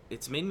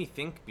 it's made me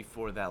think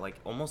before that, like,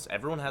 almost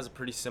everyone has a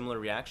pretty similar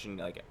reaction,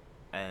 like,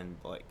 and,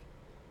 like,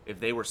 if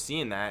they were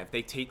seeing that, if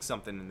they take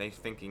something and they're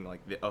thinking,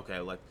 like, okay,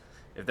 like,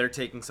 if they're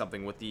taking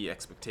something with the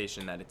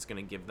expectation that it's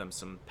going to give them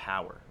some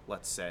power,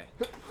 let's say,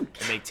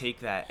 and they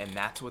take that and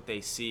that's what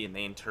they see and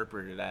they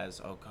interpret it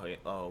as, okay,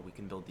 oh, we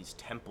can build these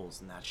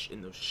temples in that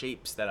in those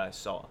shapes that I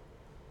saw.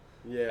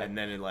 Yeah. And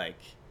then it, like,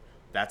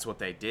 that's what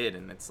they did,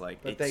 and it's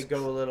like, But they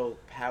go a little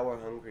power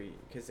hungry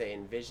because they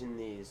envision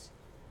these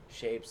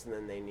shapes, and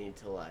then they need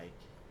to like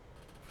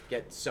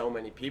get so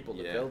many people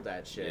to build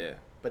that shit. Yeah.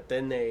 but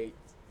then they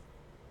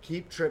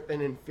keep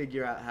tripping and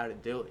figure out how to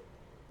do it.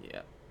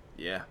 Yeah.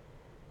 Yeah.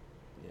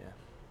 Yeah.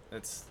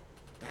 That's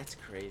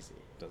crazy.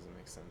 doesn't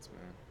make sense,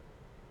 man.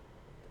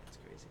 That's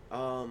crazy.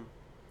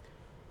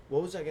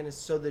 What was I gonna?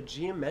 So the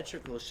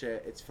geometrical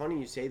shit. It's funny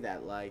you say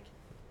that. Like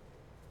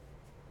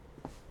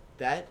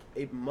that.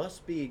 It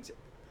must be.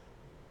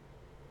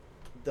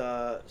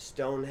 The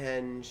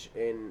Stonehenge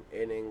in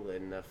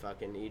England, the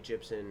fucking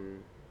Egypts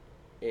in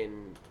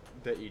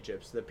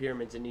the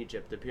pyramids in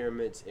Egypt, the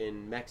pyramids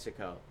in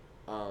Mexico,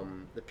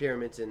 the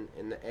pyramids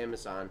in the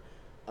Amazon,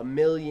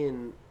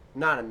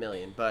 not a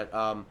million,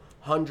 but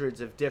hundreds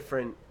of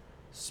different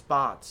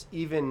spots,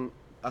 even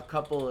a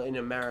couple in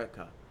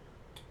America,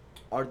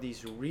 are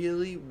these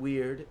really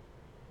weird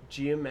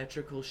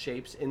geometrical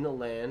shapes in the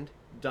land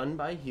done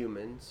by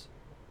humans,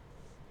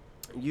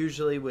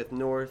 usually with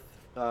north,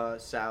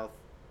 south,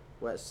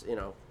 west,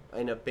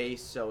 in a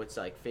base, so it's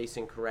like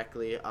facing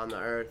correctly on the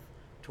earth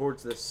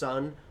towards the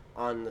sun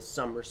on the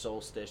summer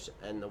solstice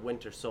and the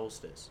winter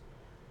solstice.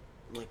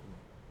 Like,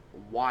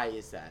 why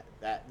is that?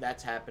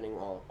 That's happening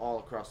all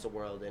across the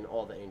world in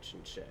all the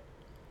ancient shit.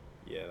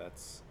 Yeah,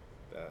 that's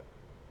that.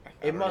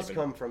 It must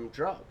come from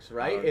drugs,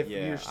 right? If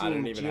yeah, you're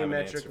seeing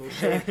geometrical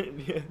shape.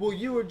 shapes. Well,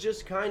 you were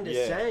just kind of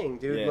saying,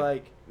 dude, yeah.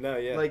 like, no,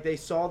 yeah, like they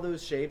saw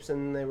those shapes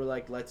and they were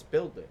like, let's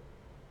build it.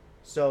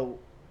 So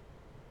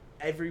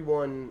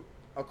everyone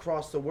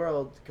across the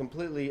world,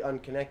 completely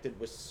unconnected,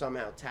 was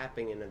somehow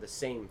tapping into the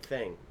same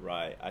thing.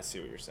 Right, I see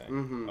what you're saying.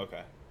 Mm-hmm.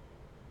 Okay.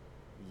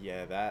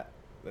 Yeah,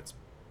 that's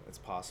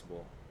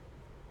possible.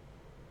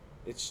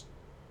 It's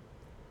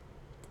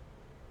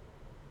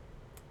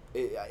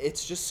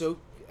just so,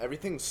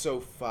 everything's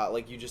so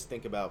like you just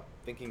thinking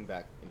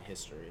back in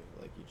history,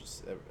 like you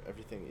just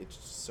everything, it's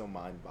just so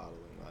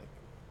mind-boggling, like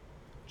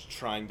just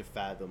trying to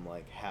fathom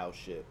like how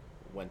shit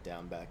went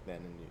down back then,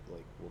 and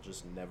like we'll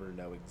just never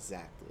know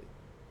exactly.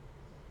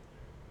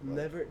 Like,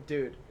 Never,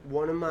 dude.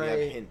 One of my we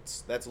have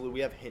hints.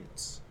 We have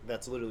hints.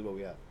 That's literally what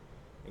we have.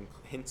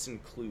 Hints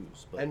and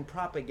clues. But and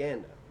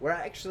propaganda. We're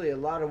actually, a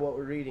lot of what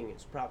we're reading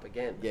is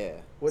propaganda.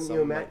 yeah. Wouldn't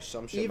you imagine?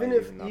 Some shit even might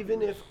if not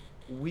even be if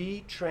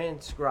we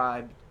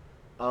transcribed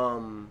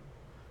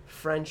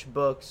French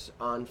books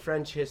on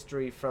French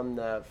history from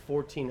the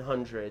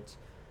 1400s,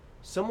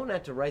 someone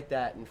had to write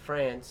that in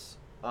France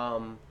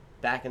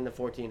back in the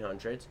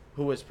 1400s,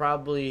 who was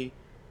probably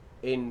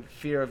in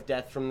fear of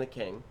death from the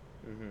king.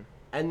 Mm-hmm.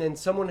 And then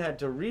someone had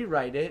to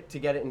rewrite it to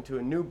get it into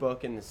a new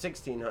book in the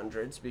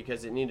 1600s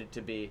because it needed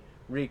to be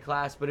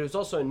reclassed. But it was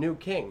also a new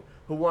king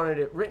who wanted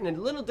it written a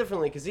little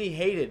differently because he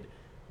hated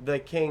the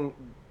king,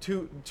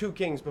 two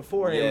kings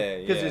before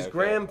him, because his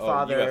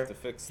grandfather. Oh, you have to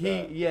fix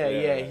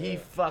that. He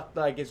fucked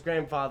like his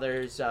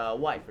grandfather's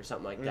wife or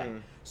something like that.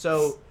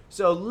 So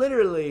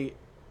literally,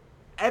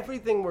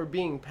 everything we're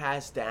being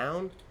passed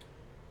down,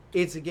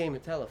 it's a game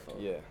of telephone.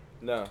 Yeah.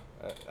 No.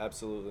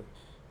 Absolutely.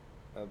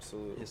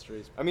 Absolutely.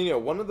 History's. I mean,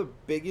 one of the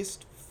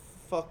biggest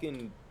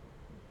fucking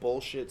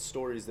bullshit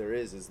stories there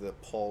is the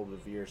Paul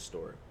Revere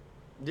story.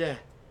 Yeah.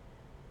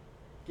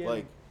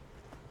 Like.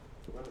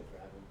 Let me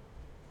grab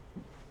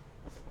him.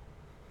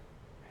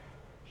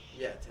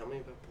 Yeah, tell me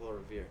about Paul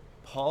Revere.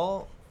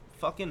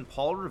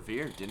 Paul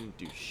Revere didn't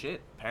do shit,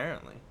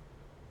 apparently.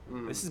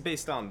 This is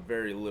based on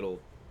very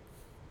little,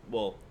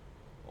 well,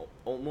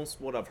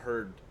 almost what I've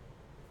heard,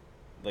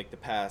 like the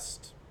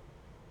past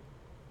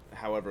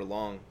however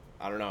long.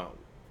 I don't know.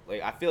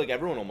 Like, I feel like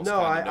everyone almost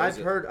kind of knows it.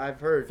 I've heard. I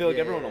feel like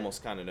everyone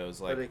almost kind of knows.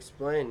 Like, but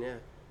explain, yeah.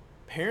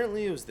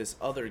 Apparently, it was this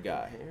other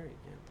guy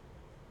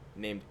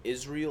named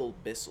Israel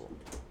Bissell.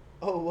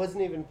 Oh, it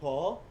wasn't even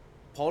Paul?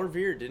 Paul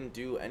Revere didn't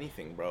do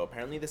anything, bro.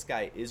 Apparently, this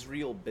guy,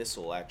 Israel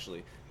Bissell,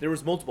 actually. There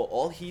was multiple.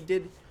 All he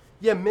did...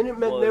 Yeah,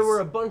 Minutemen, there were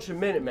a bunch of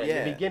Minutemen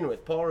to begin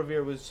with. Paul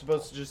Revere was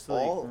supposed to just,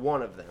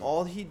 one of them.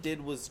 All he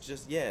did was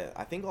just,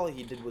 I think all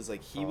he did was,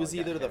 like, he was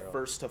either the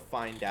first to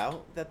find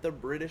out that the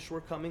British were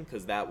coming,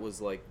 because that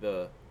was, like,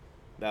 the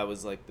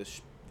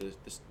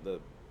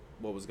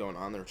what was going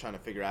on. They were trying to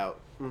figure out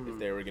if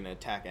they were going to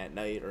attack at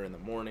night or in the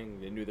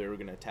morning. They knew they were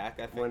going to attack,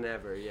 I think.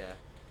 Whenever, yeah.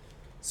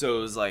 So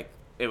it was, like,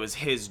 it was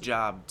his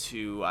job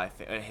to,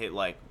 hit,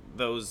 like,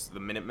 the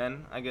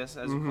Minutemen, I guess,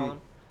 as you call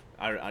them.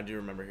 I do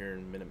remember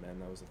hearing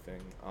Minutemen. That was a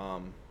thing. I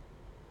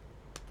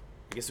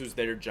guess it was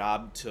their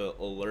job to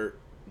alert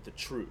the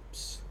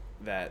troops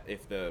that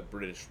if the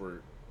British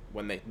were,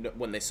 when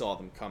they saw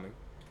them coming,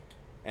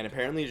 and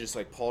apparently just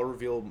like Paul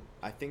Revere,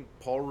 I think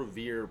Paul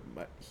Revere,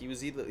 he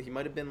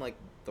might have been like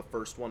the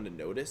first one to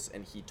notice,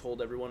 and he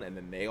told everyone, and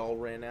then they all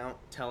ran out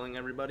telling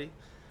everybody.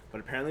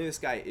 But apparently this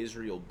guy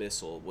Israel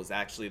Bissell was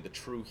actually the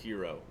true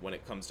hero when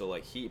it comes to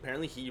like he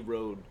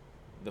rode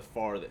the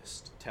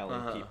farthest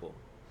telling people.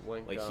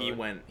 He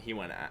went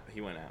out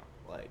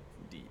like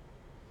deep.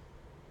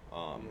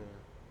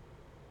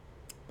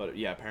 But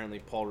yeah, apparently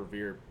Paul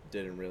Revere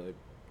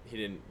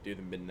didn't do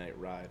the midnight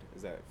ride.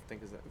 Is that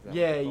what it's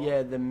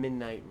called? The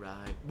midnight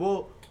ride.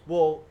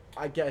 Well,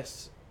 I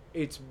guess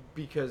it's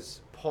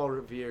because Paul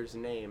Revere's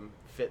name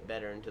fit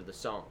better into the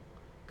song.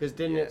 Cuz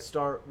didn't it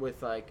start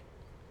with like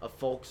a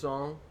folk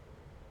song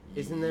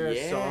Isn't there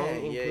a song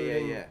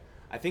including? Yeah.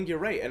 I think you're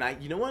right,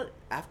 and you know what?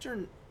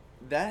 After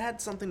that had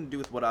something to do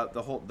with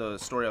the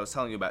story I was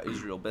telling you about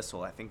Israel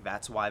Bissell. I think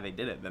that's why they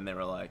did it. Then they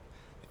were like,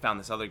 they found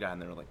this other guy,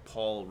 and they were like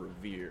Paul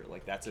Revere.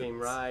 Like that's Came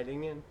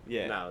riding in.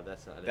 Yeah. No,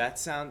 that's not it.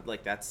 That's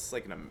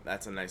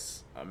a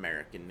nice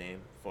American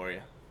name for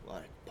you,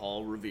 like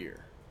Paul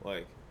Revere,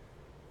 like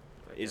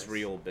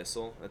Israel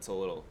Bissell. That's a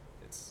little.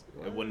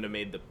 It wouldn't have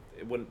made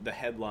the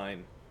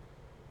headline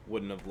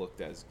wouldn't have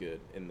looked as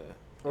good in the.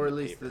 Or in at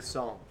the least paper. the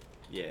song.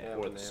 Yeah,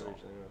 or the song.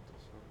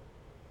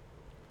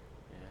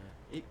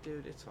 Yeah,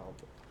 dude, it's all.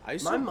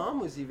 My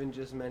mom was even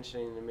just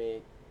mentioning to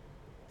me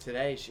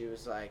today. She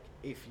was like,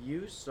 "If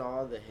you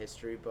saw the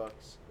history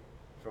books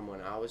from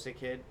when I was a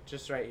kid,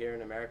 just right here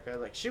in America,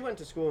 like she went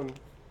to school in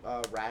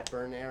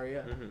Radburn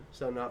area,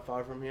 so not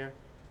far from here,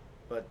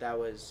 but that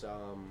was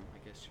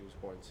I guess she was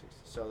born in '60,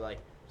 so like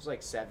it was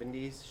like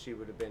 '70s. She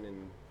would have been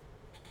in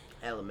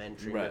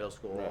elementary, middle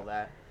school, all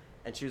that,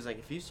 and she was like,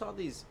 if you saw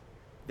these,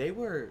 they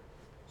were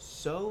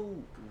so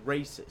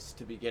racist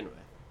to begin with.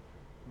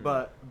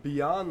 But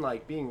beyond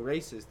like being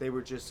racist, they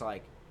were just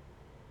like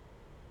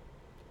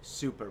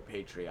super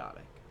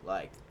patriotic.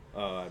 Like,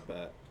 oh, I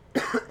bet.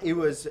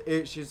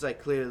 She's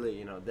like, clearly,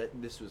 you know, that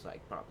this was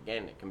like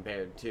propaganda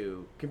compared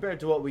to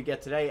what we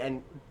get today,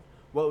 and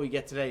what we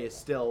get today is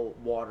still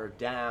watered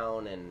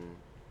down, and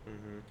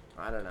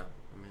I don't know.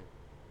 I mean,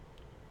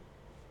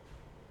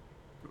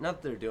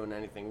 not that they're doing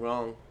anything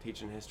wrong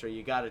teaching history.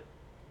 You got to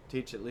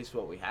teach at least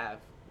what we have.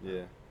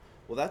 Yeah.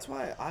 Well, that's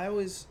why I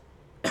always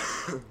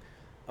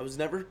I was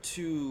never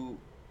too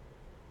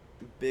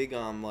big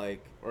on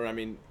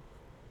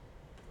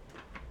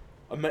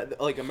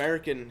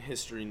American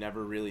history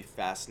never really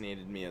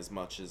fascinated me as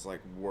much as like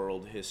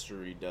world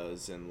history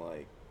does, and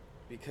like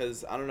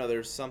because I don't know,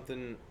 there's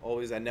something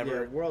always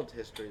world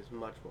history is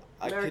much more.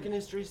 American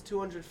history is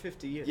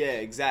 250 years. Yeah,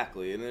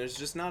 exactly, and there's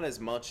just not as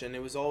much, and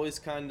it was always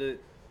kind of,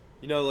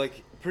 you know,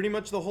 like pretty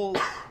much the whole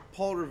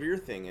Paul Revere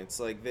thing. It's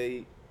like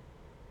you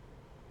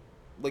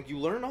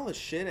learn all this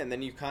shit, and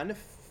then you kind of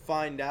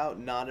find out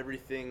not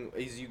everything,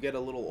 as you get a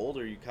little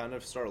older, you kind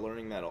of start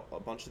learning that a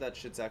bunch of that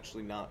shit's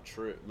actually not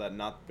true,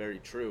 not very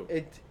true.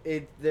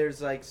 There's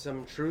like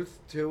some truth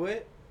to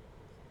it.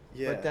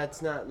 Yeah. But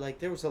that's not like,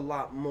 there was a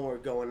lot more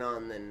going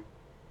on than,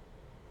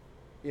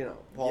 you know,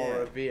 Paul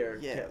Revere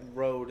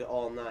rode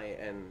all night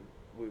and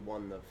we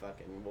won the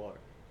fucking war.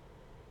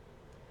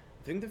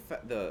 I think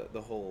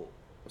the whole,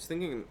 I was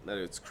thinking that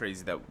it's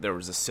crazy that there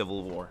was a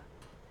civil war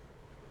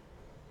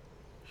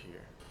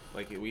here.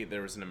 Like,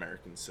 there was an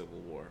American Civil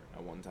War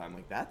at one time.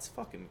 Like, that's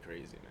fucking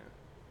crazy, man.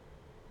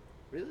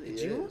 Really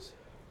is.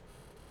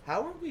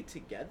 How are we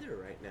together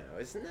right now?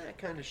 Isn't that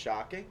kind of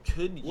shocking?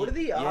 What are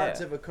the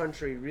odds of a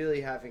country really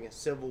having a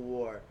civil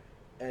war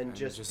and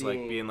just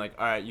being like,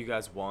 all right, you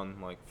guys won,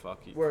 like,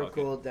 fuck you. We're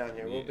cool down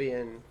here. Yeah. We'll be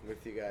in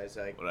with you guys.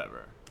 Like,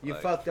 whatever. You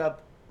fucked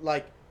up.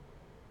 Like,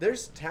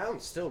 there's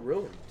towns still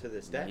ruined to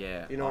this day.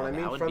 Yeah. You know what I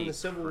mean? From the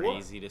Civil War.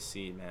 Crazy to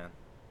see, man.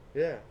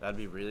 Yeah. That'd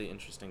be really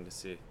interesting to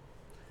see.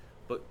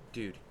 But,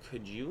 dude,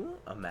 could you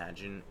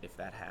imagine if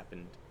that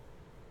happened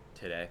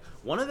today?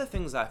 One of the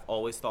things I've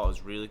always thought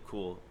was really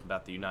cool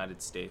about the United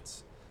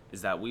States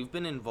is that we've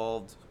been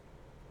involved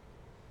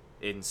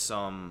in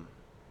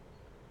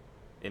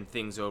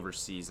things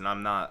overseas, and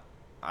I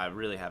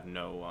really have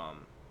no,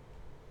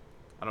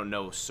 I don't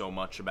know so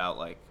much about,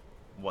 like,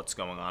 what's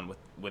going on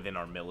within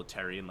our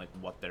military and, like,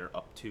 what they're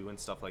up to and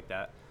stuff like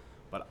that.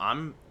 But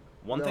one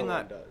thing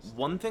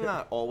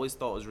I always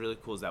thought was really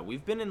cool is that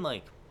we've been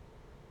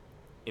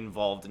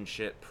involved in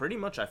shit pretty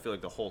much, I feel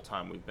like, the whole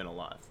time we've been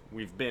alive.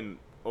 We've been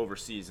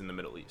overseas in the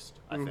Middle East,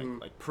 I think,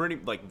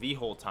 like the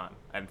whole time.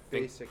 I think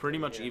basically, pretty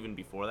much even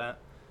before that.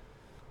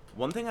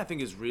 One thing I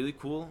think is really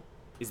cool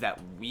is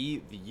that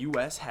the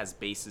U.S. has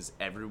bases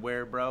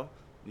everywhere, bro.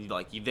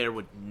 Like, there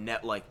would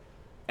like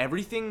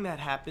everything that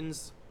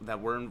happens that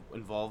we're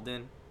involved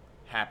in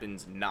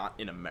happens not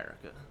in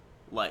America.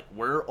 Like,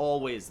 we're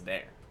always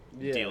there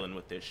dealing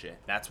with this shit.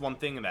 That's one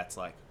thing that's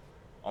like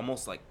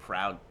almost like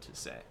proud to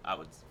say.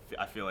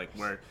 I feel like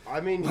we're.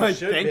 I mean, you like,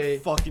 should thank be.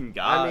 fucking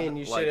God. I mean,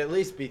 you should at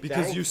least be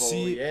because thankful.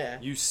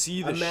 you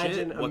see the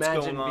shit. What's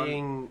going on?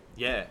 Being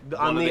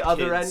on the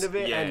other end of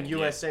it, and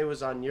USA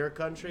was on your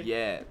country.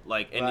 Yeah,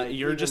 like, and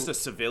you're just a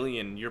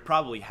civilian. You're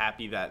probably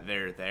happy that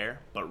they're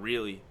there, but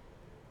really,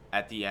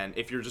 at the end,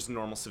 if you're just a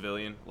normal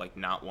civilian, like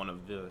not one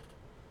of the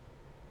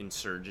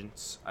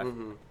insurgents,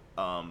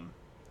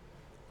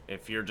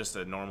 if you're just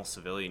a normal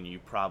civilian,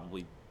 you're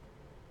probably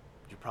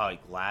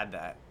glad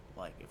that,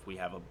 like, if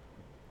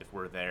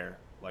we're there,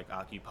 like,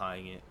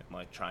 occupying it and,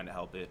 like, trying to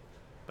help it.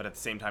 But at the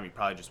same time, you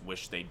probably just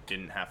wish they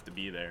didn't have to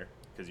be there,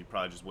 because you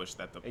probably just wish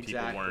that the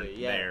people weren't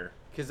there.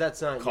 Because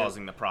that's not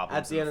causing the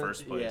problems in the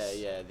first place.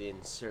 Yeah, the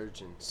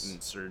insurgents.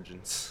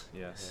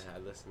 Yes. Yeah, I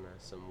listen to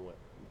some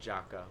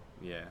Jocko.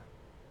 Yeah.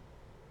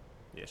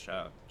 Yeah,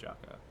 shout out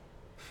Jocko.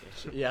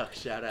 Yeah,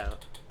 shout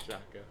out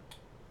Jocko.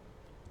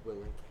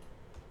 Willing.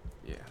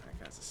 Yeah, that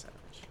guy's a savage.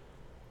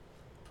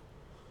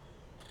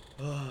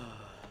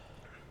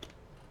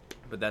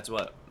 But that's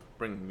what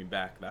bringing me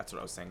back. That's what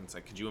I was saying. It's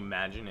like, could you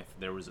imagine if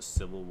there was a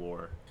civil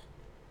war,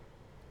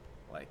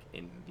 like,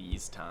 in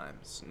these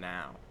times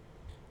now?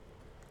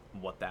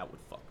 What that would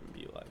fucking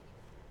be like.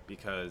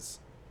 Because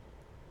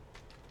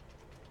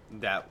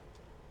that...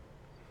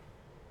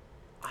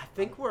 I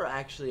think we're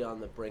actually on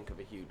the brink of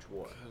a huge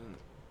war.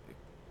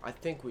 I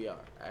think we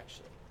are,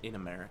 actually. In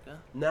America?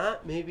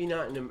 Maybe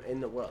not in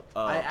the world.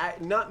 Oh.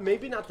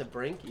 Maybe not the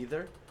brink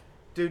either.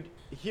 Dude,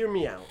 hear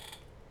me out.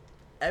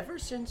 Ever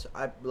since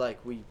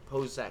we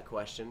posed that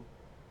question,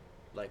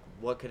 like,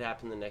 what could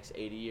happen the next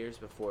 80 years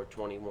before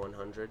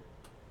 2100?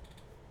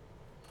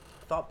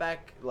 Thought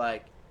back,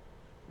 like,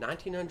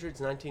 1900s,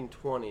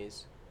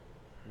 1920s.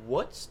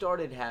 What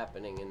started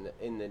happening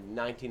in the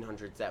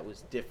 1900s that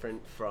was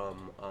different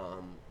from,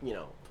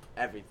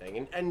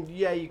 everything? And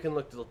yeah, you can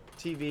look to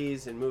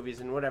TVs and movies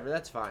and whatever,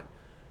 that's fine.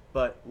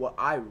 But what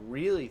I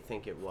really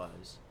think it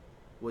was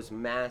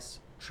mass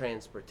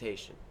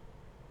transportation.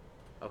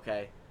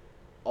 Okay?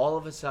 All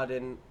of a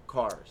sudden,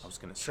 cars. I was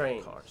going to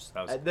say trains. cars.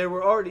 There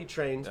were already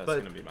trains, that was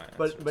but gonna be my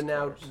answer, but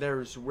now cars.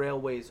 there's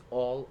railways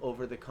all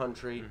over the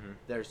country. Mhm.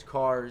 There's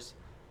cars.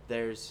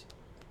 There's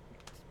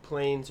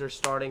planes are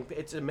starting.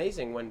 It's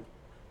amazing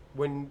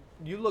when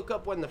you look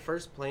up when the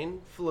first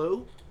plane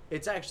flew.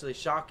 It's actually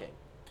shocking.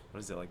 What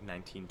is it, like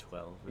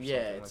 1912 or Yeah,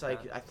 something it's like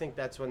like that? I think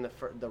that's when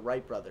the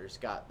Wright brothers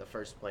got the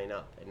first plane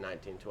up in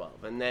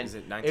 1912, and then Is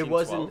it it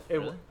wasn't. 1912,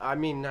 really? I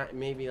mean,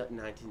 maybe like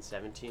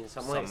 1917,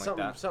 Something like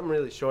that. something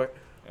really short.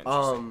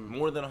 Interesting.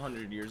 More than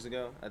 100 years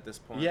ago at this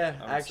point. Yeah,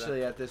 I would actually,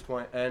 say. at this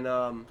point, and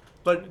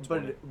but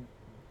 2020.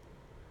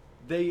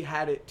 they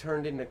had it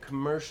turned into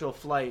commercial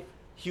flight.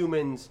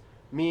 Humans,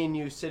 me and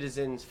you,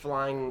 citizens,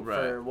 flying Right.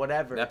 for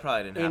whatever. That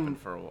probably didn't happen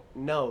for a while.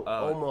 No,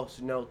 Oh.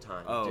 almost no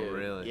time. Oh, dude.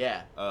 really?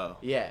 Yeah. Oh.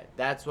 Yeah,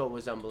 that's what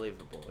was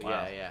unbelievable.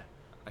 Wow. Yeah.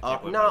 I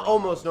can't believe I Not wrote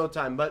almost those.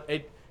 no time, but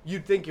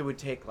you'd think it would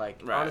take like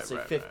Right, honestly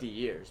right, 50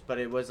 years, but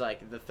it was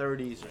like the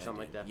 30s or Yeah, something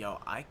like dude. that. Yo,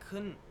 I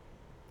couldn't.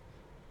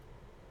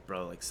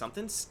 Bro, like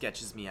something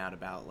sketches me out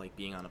about like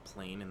being on a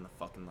plane in the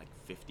fucking like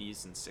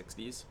 50s and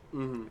 60s.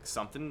 Mm-hmm. Like,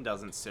 something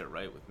doesn't sit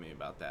right with me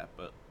about that,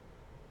 but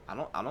I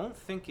don't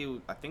think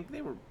I think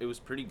it was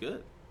pretty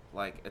good.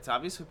 Like it's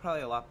obviously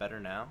probably a lot better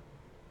now.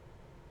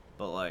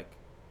 But like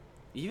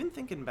even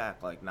thinking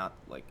back like not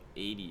like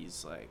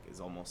 80s like is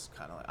almost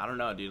kind of like I don't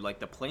know, dude, like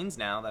the planes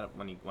now that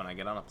when I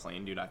get on a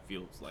plane, dude, I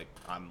feel like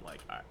I'm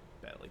like I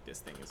bet like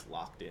this thing is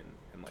locked in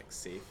and like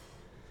safe.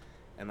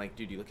 And like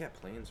dude, you look at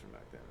planes from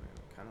back then, man,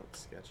 it kind of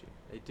looks sketchy.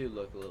 They do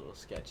look a little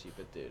sketchy,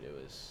 but dude, it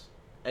was,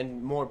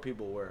 and more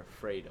people were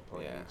afraid of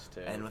planes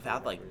too. And for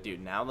without whatever like, reason. dude,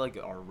 now like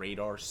our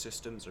radar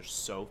systems are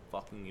so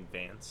fucking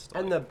advanced.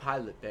 And like, the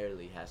pilot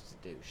barely has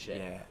to do shit.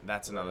 yeah,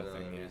 that's For another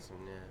thing. Yeah. reason,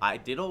 yeah. I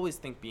did always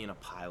think being a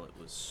pilot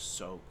was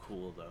so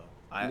cool though.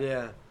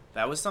 Yeah.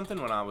 That was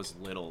something when I was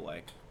little.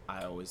 Like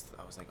I was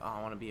like, oh,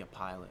 I want to be a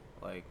pilot.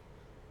 Like,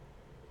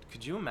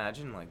 could you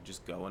imagine like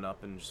just going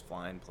up and just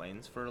flying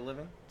planes for a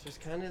living?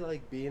 Just kind of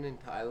like being in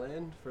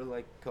Thailand for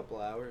like a couple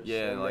hours.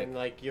 Yeah, and like- then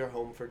like you're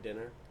home for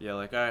dinner. Yeah,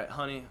 like all right,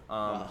 honey.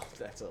 Wow,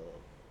 that's a little.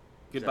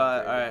 Goodbye. All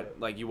exaggerated, right,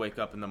 like you wake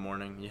up in the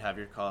morning, you have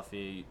your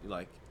coffee, you,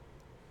 like,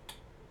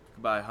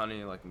 goodbye,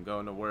 honey. Like I'm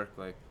going to work.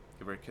 Like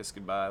give her a kiss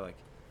goodbye. Like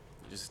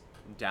just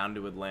down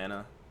to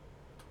Atlanta,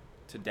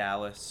 to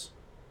Dallas,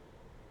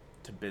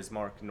 to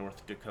Bismarck,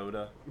 North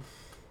Dakota,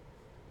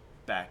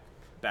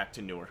 back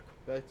to Newark,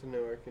 Back to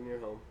Newark and you're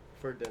home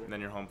for dinner. and then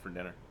you're home for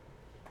dinner.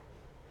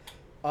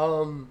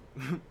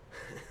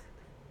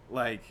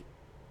 Like,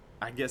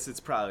 I guess it's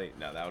probably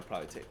no. That would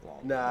probably take long.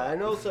 Nah,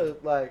 and also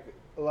like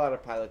a lot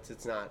of pilots,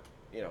 it's not,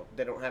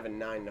 they don't have a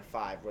 9 to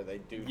 5 where they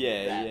do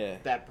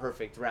that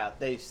perfect route.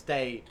 They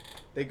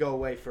go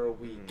away for a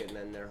week and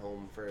then they're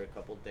home for a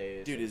couple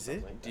days. Dude, or is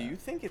something it? like Do that. you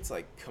think it's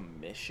like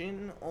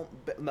commission?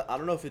 I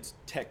don't know if it's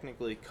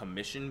technically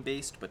commission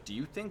based, but do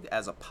you think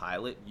as a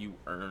pilot you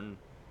earn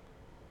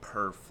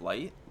per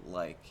flight?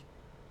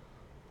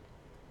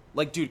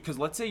 Like, dude, because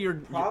let's say you're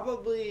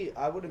Probably,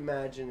 I would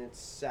imagine it's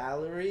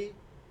salary,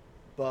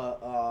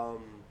 but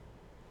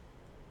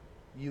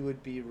you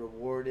would be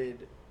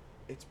rewarded.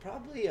 It's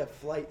probably a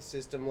flight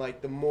system,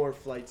 like the more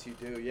flights you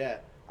do, yeah.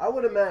 I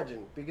would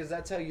imagine, because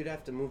that's how you'd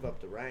have to move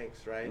up the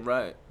ranks, right?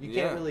 right. You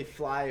yeah. can't really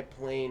fly a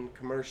plane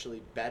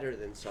commercially better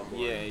than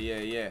someone.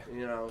 Yeah.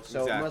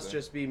 So it must Exactly.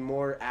 just be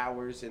more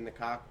hours in the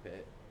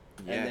cockpit,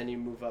 Yeah. and then you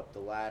move up the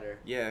ladder.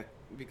 Yeah,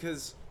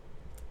 because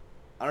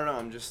I don't know.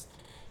 I'm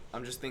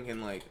just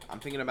thinking like I'm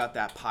thinking about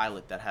that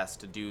pilot that has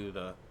to do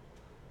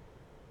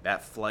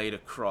that flight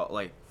across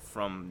like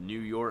from New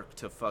York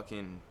to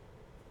fucking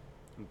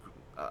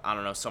I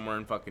don't know, somewhere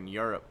in fucking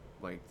Europe.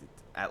 Like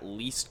at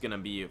least gonna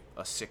be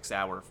a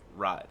 6-hour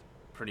ride,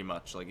 pretty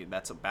much. Like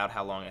that's about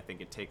how long I think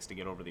it takes to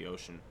get over the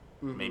ocean.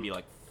 Mhm. Maybe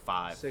like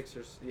 5. 6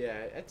 or yeah,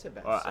 it's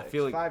about Or 6. I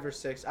feel like- 5 or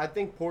 6. I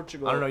think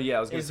Portugal. I don't know. Yeah, I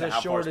was gonna is say the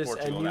how far is shortest,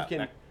 Portugal? and you That- can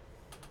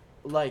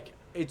that- like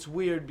it's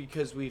weird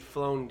because we've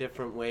flown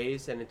different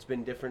ways and it's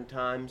been different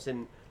times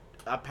and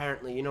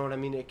apparently, you know what I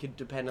mean, it could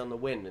depend on the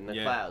wind and the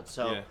Yeah, clouds.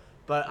 So yeah,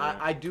 but yeah.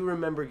 I do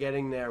remember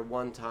getting there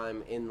one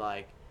time in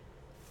like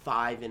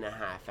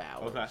 5.5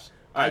 hours. Okay.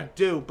 I Alright.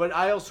 do, but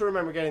I also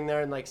remember getting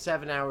there in like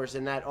 7 hours,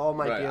 and that all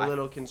might Right, be a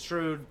little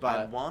construed.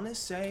 I But want to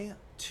say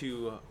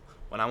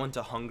when I went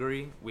to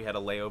Hungary, we had a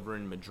layover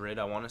in Madrid.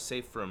 I want to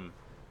say from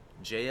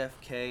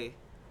JFK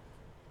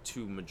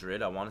to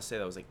Madrid, I want to say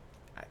that was like,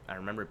 I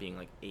remember it being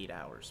like 8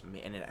 hours.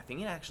 And I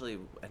think it actually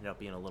ended up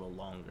being a little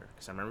longer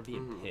because I remember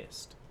being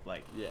pissed.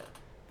 Like, yeah,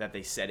 that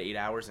they said 8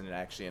 hours and it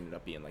actually ended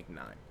up being like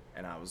 9.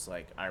 And I was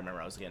like, I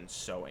remember I was getting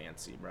so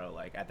antsy, bro.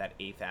 Like, at that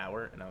 8th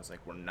hour, and I was like,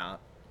 we're not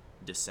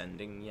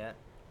descending yet.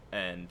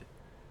 And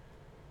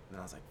then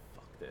I was like,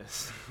 fuck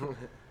this.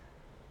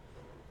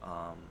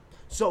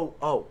 So,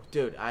 oh,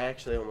 dude, I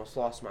actually almost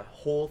lost my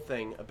whole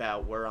thing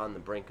about we're on the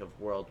brink of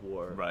World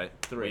War Right.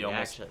 III.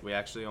 We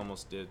actually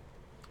almost did.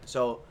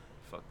 So,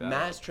 Fuck that.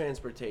 mass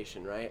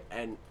transportation, right?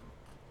 And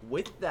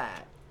with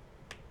that,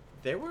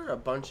 there were a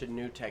bunch of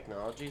new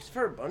technologies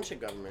for a bunch of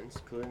governments,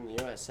 including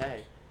the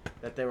USA,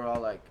 that they were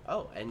all like,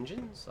 "Oh,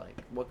 engines! Like,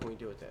 what can we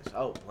do with this?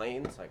 Oh,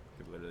 planes! Like,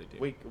 Could literally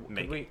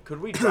do.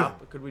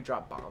 could we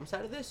drop bombs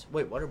out of this?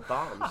 Wait, what are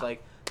bombs?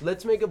 Like,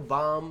 let's make a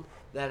bomb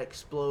that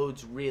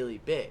explodes really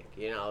big.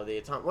 You know, the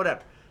atomic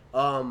whatever.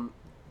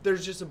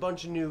 There's just a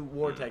bunch of new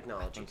war I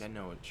technologies. think I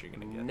know what you're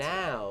gonna get.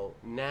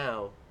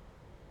 Now,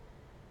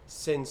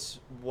 since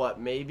what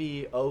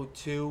maybe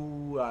 '02,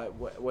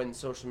 when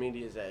social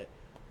media is at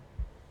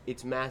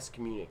its mass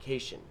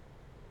communication.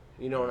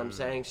 You know what I'm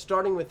saying?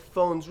 Starting with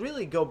phones,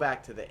 really go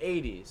back to the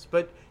 80s.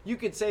 But you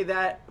could say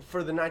that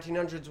for the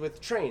 1900s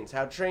with trains.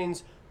 How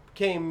trains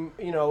came,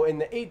 you know, in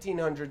the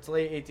 1800s,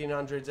 late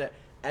 1800s,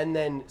 and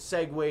then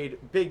segued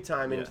big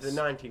time into the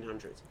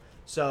 1900s.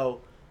 So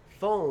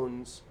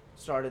phones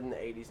started in the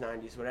 80s,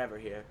 90s, whatever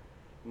here.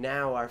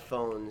 Now our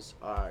phones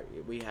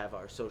we have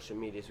our social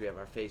medias, we have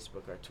our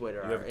Facebook, our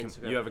Twitter, our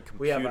Instagram. You have a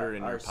we have computer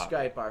in our your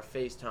pocket. Skype, our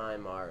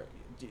FaceTime,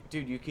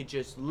 dude, you could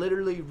just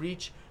literally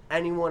reach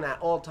anyone at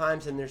all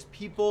times, and there's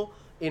people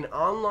in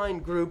online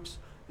groups,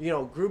 you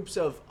know, groups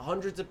of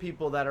hundreds of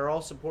people that are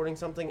all supporting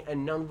something,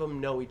 and none of them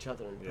know each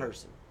other in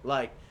person.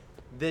 Like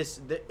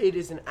it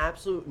is an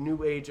absolute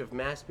new age of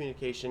mass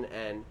communication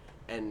and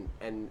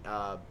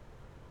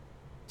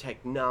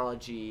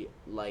technology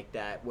like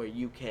that, where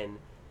you can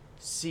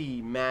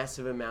see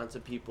massive amounts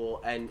of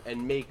people and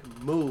make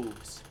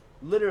moves.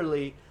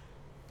 Literally,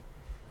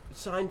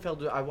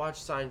 Seinfeld. I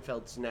watched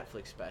Seinfeld's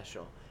Netflix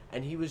special,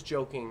 and he was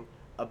joking.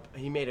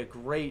 He made a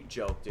great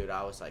joke, dude.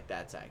 I was like,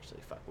 that's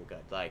actually fucking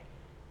good. Like,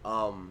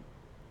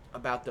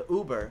 about the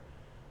Uber,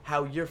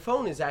 how your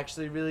phone is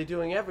actually really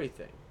doing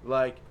everything.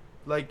 Like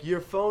your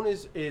phone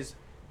is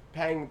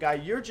paying the guy.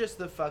 You're just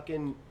the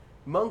fucking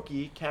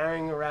monkey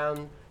carrying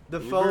around the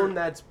phone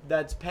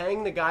that's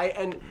paying the guy,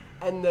 and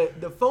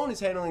the phone is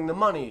handling the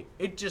money.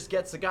 It just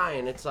gets the guy,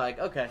 and it's like,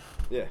 okay,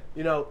 Yeah.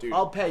 you know, Dude.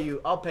 I'll pay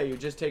you.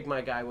 Just take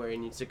my guy where he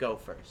needs to go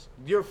first.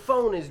 Your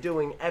phone is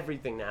doing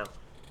everything now.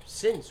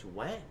 Since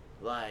when?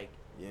 Like,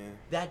 Yeah.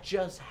 that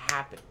just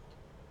happened.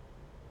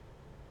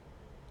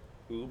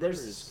 Uber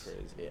is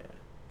crazy. Yeah.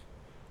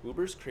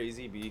 Uber's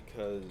crazy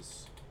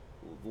because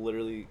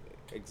literally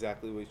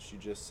exactly what you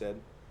just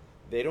said.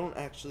 They don't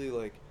actually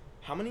like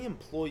how many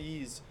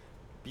employees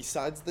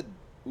besides an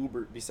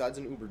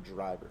Uber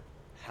driver,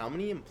 how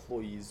many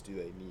employees do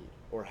they need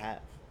or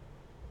have?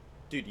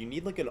 Dude, you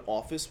need like an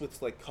office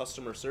with like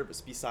customer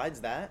service.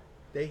 Besides that,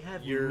 They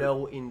have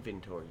no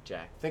inventory,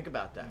 Jack. Think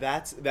about that.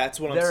 that's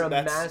what They're I'm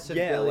saying. a massive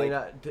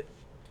billion.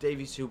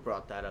 Davey Sue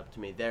brought that up to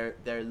me. They're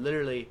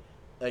literally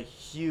a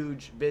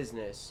huge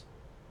business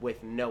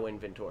with no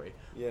inventory.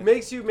 Yeah.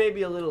 Makes you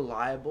maybe a little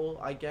liable,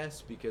 I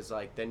guess, because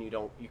like then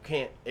you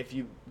can't, if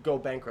you go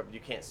bankrupt, you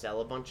can't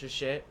sell a bunch of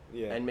shit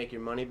and make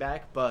your money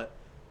back. But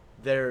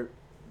they're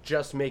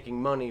just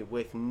making money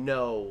with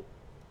no.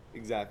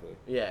 Exactly.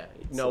 Yeah,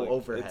 It's no like,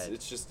 overhead.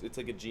 It's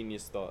like a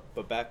genius thought.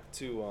 But back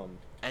to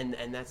And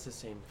that's the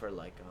same for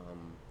like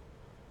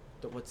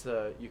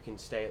you can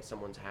stay at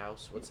someone's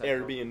house. What's that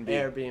Airbnb.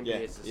 called? Airbnb Yeah,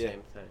 is the yeah.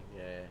 same thing.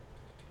 Yeah.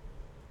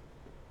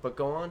 But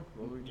go on.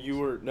 What were you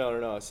were no.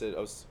 I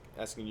was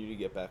asking you to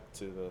get back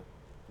to the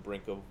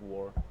brink of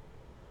war.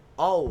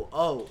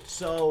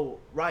 So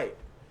right.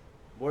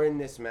 We're in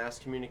this mass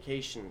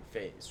communication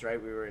phase,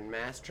 right? We were in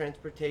mass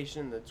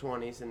transportation in the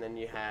 20s, and then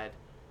you had,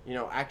 you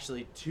know,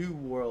 actually 2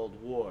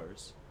 world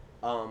wars.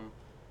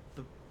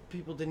 The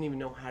people didn't even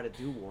know how to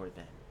do war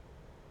then.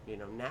 You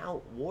know,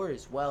 now war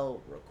is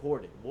well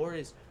recorded.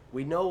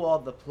 We know all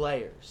the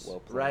players, Well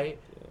played, right?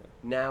 yeah.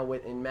 Now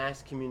in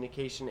mass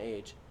communication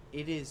age,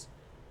 it is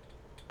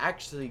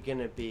actually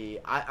gonna be.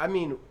 I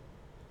mean,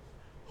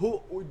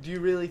 who do you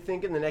really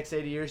think in the next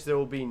 80 years there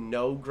will be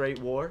no Great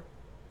War?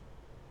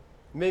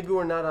 Maybe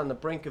we're not on the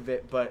brink of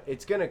it, but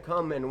it's gonna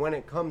come, and when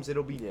it comes,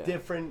 it'll be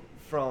different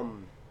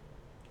from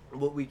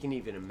what we can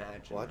even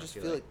imagine. Well, I just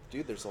feel like,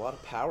 dude, there's a lot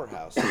of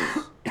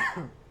powerhouses.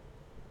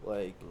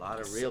 Like a lot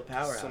of real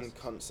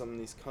powerhouses. Some of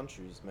these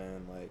countries,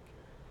 man, like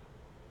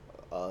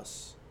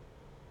us,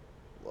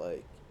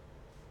 like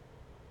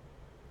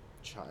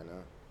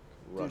China,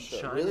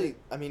 Russia. China- Really,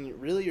 I mean,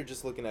 really, you're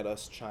just looking at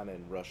us, China,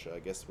 and Russia, I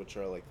guess, which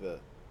are like the.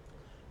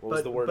 What was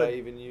But- the word but- I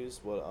even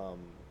used? What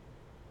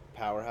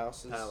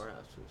powerhouses?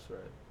 Powerhouses, right?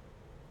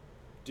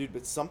 Dude,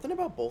 but something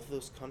about both of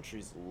those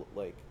countries,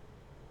 like,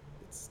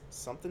 it's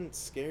something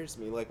scares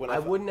me. Like when I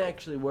wouldn't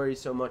actually worry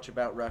so much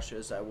about Russia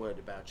as I would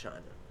about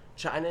China.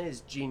 China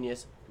is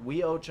genius.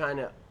 We owe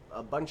China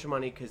a bunch of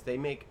money because they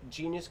make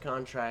genius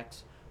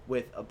contracts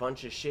with a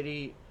bunch of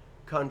shitty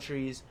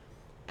countries,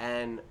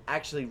 and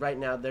actually right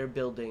now they're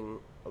building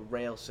a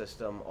rail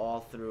system all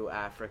through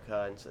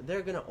Africa, and so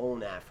they're gonna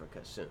own Africa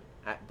soon.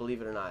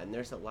 Believe it or not, and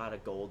there's a lot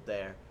of gold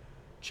there.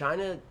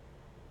 China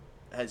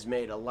has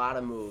made a lot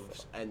of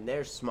moves, and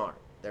they're smart.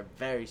 They're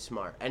very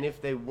smart, and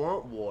if they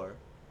want war,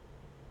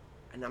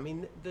 and I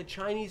mean the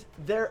Chinese,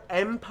 their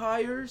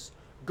empires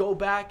go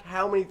back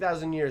how many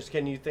thousand years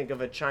can you think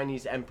of a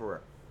Chinese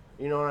emperor?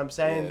 You know what I'm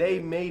saying? Yeah, They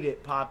dude. made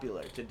it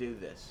popular to do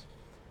this.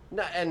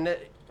 No, and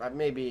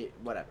maybe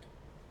whatever.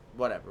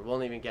 We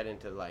won't even get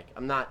into like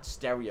I'm not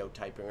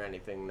stereotyping or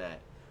anything that,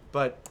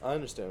 but I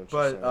understand what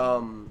you're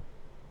saying.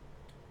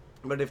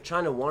 but if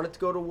China wanted to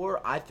go to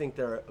war, I think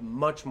they're a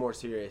much more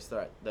serious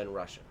threat than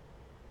Russia.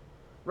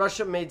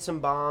 Russia made some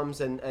bombs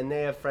and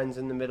they have friends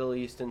in the Middle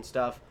East and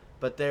stuff,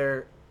 but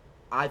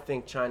I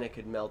think China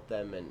could melt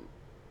them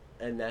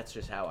and that's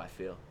just how I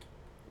feel.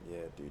 Yeah,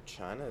 dude,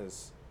 China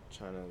is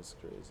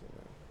crazy,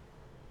 man.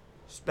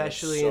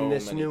 Especially so in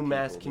this many new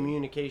mass people, dude.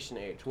 communication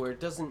age where it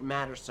doesn't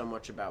matter so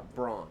much about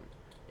brawn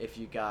if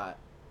you got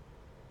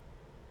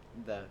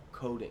the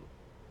coding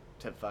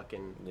to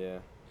fucking, Yeah.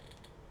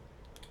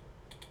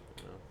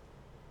 you know.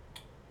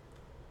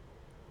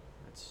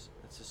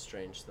 That's a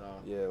strange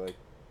thought. Yeah, like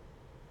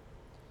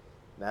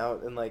now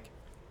and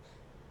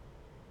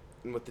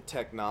with the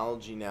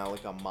technology now,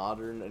 like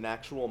an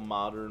actual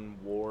modern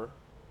war.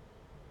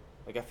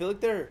 Like I feel like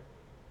there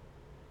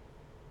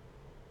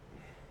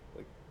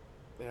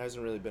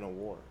hasn't really been a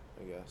war,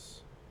 I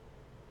guess.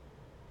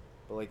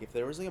 But like if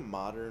there was like a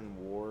modern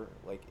war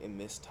like in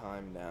this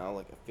time now,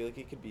 like I feel like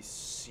it could be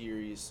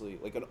seriously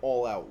like an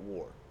all-out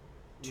war.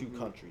 Two Mhm.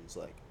 countries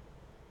like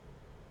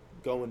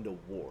going to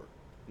war,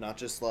 not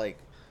just like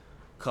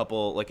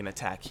couple like an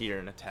attack here,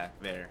 an attack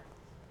there.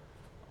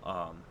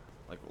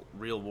 Like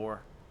real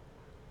war.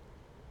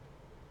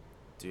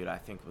 Dude, I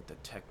think with the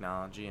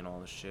technology and all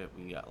the shit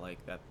we got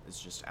like that is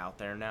just out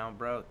there now,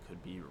 bro, it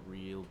could be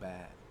real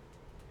bad.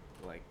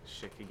 Like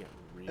shit could get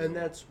real And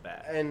that's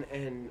bad.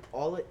 and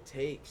all it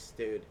takes,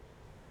 dude.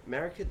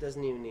 America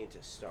doesn't even need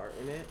to start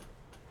in it,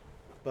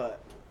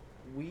 but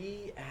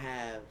we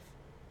have.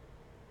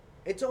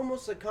 It's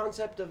almost the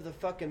concept of the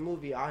fucking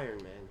movie Iron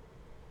Man,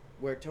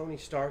 where Tony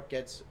Stark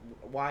gets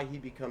why he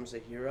becomes a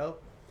hero,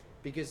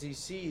 because he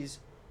sees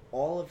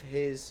all of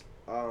his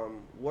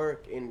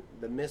work in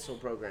the missile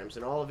programs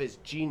and all of his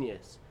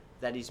genius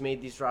that he's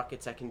made these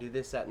rockets that can do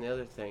this, that, and the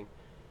other thing,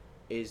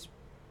 is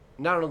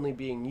not only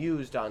being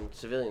used on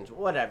civilians,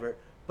 whatever,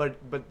 but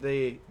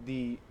the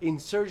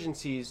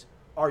insurgencies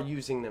are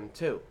using them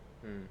too,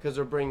 because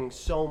they're bringing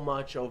so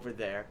much over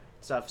there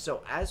stuff.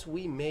 So as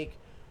we make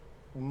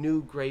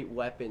new great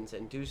weapons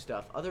and do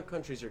stuff, other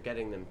countries are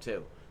getting them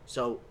too.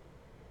 So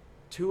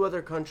two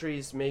other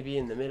countries, maybe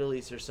in the Middle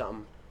East or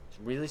something,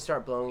 really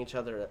start blowing each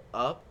other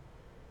up,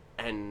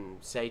 and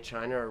say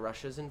China or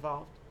Russia's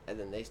involved, and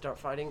then they start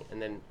fighting,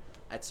 and then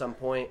at some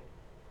point,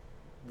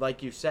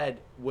 like you said,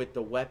 with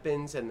the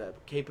weapons and the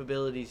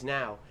capabilities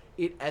now,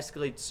 it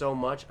escalates so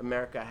much,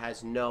 America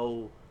has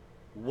no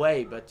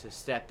way but to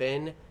step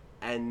in,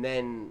 and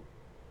then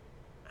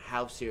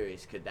how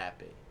serious could that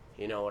be?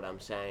 You know what I'm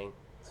saying?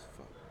 It's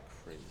fucking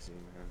crazy,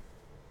 man.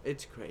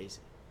 It's crazy.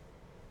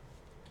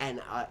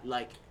 And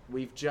like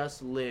we've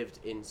just lived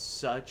in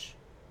such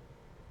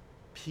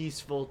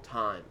peaceful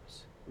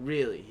times,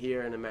 really,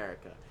 here in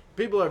America.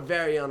 People are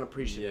very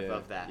unappreciative Yeah,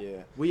 of that.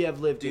 yeah. We have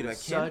lived Dude, in I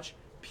can't- such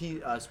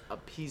a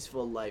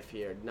peaceful life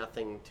here,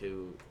 nothing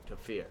to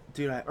fear.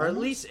 Dude, Or at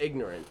least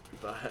ignorant,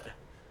 but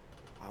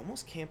I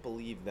almost can't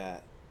believe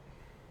that.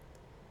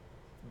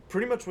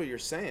 Pretty much what you're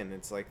saying.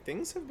 It's like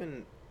things have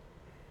been.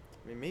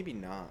 I mean, maybe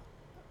not.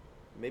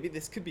 Maybe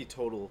this could be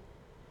total.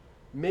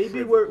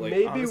 maybe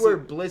Honestly- we're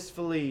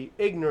blissfully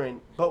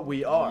ignorant, but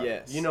we are.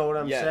 Yes. You know what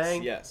I'm Yes,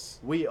 saying? yes.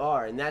 We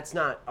are, and that's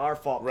not our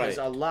fault because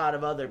Right. a lot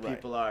of other Right.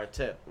 people are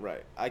too.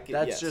 Right. I could.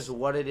 That's yes. just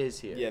what it is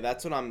here. Yeah,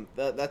 that's what I'm.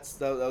 That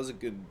was a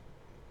good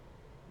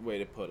way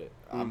to put it.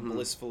 I'm Mhm.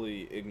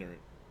 blissfully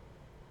ignorant,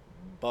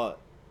 but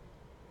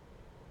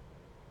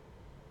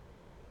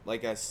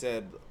like I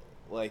said,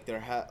 like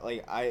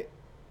I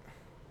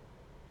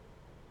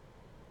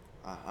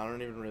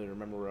don't even really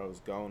remember where I was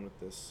going with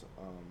this.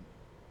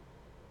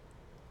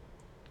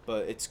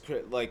 But it's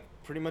like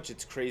pretty much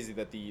it's crazy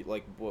that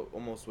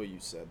almost what you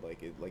said,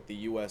 like the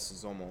U.S.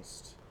 is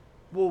almost.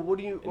 Well, what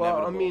do you?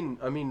 Well, Inevitable.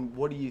 I mean,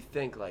 what do you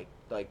think? Like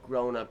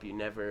growing up, you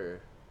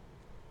never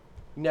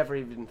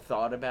even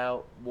thought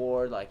about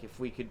war. Like if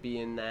we could be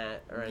in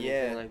that or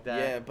anything like that.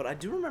 Yeah, but I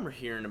do remember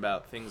hearing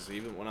about things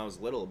even when I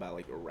was little about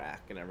like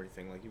Iraq and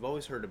everything. Like you've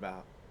always heard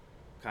about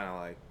kind of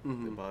like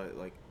Mhm. about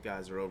like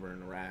guys are over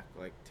in Iraq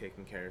like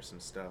taking care of some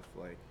stuff.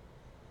 Like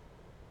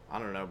I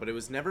don't know, but it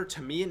was never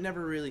to me. It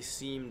never really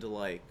seemed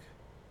like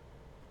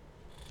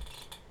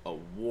a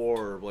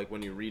war. Like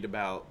when you read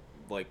about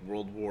like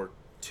World War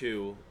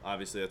II,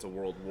 obviously that's a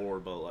world war,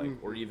 but like,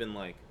 or even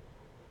like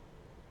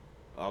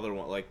other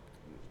one like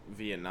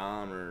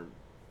Vietnam or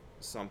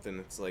something.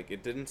 It's like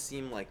it didn't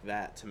seem like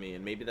that to me,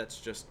 and maybe that's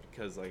just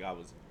because like I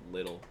was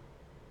little.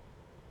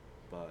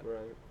 But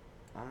Right.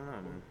 I don't know,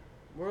 man.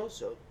 We're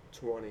also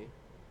 20.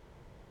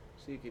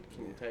 So you could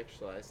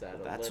contextualize that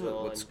Well, a that's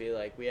little what's- and be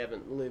like, we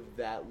haven't lived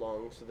that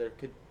long, so there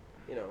could,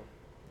 you know,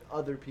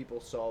 other people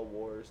saw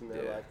wars in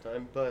their Yeah.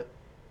 lifetime. But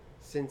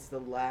since the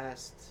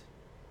last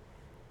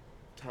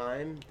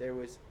time there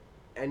was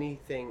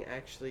anything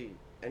actually,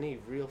 any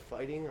real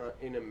fighting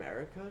in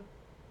America,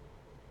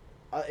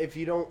 if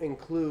you don't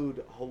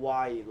include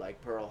Hawaii, like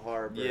Pearl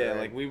Harbor. Yeah, and-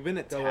 like we've been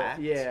attacked.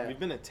 yeah. We've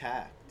been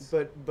attacked.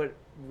 But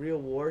real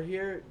war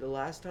here, the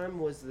last time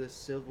was the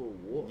Civil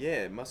War.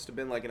 Yeah, it must have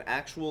been like an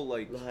actual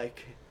like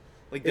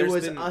It there's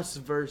was been, us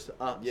versus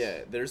us.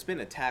 Yeah, there's been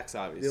attacks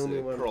obviously. only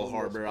one Pearl holding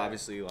us Harbor, back.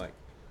 obviously like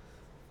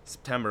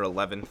September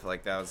 11th,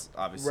 like that was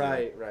obviously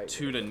Right, like, right.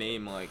 two to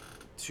name like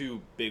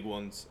two big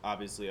ones.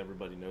 Obviously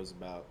everybody knows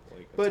about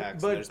like But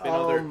attacks. There's been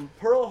other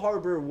Pearl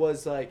Harbor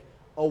was like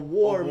a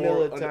war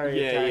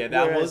military yeah, attack. yeah,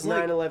 that whereas was,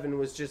 like- 9/11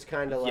 was just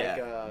kind of like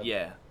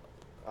a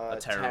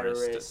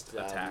terrorist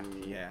attack.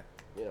 Yeah.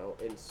 You know,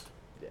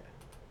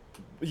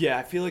 Yeah,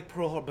 I feel like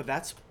Pearl Harbor,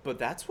 but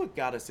that's what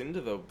got us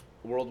into the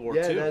World War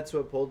yeah, II. that's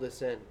what pulled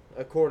us in,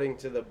 according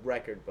to the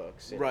record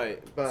books. You know.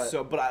 Right. But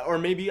or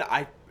maybe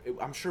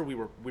I'm sure we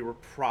were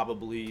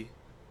probably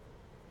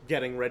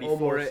getting ready for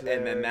Almost it,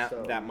 and then there, that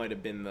so- might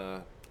have been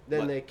the.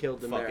 then they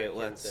killed the Fuck Americans. it,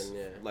 let's and,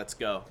 yeah. let's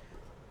go.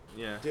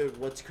 Yeah. Dude,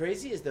 what's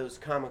crazy is those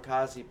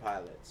kamikaze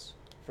pilots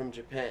from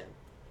Japan.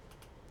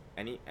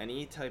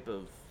 Any type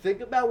of.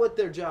 Think about what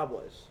their job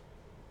was.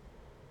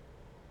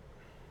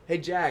 Hey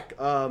Jack,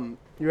 you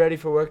ready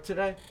for work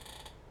today?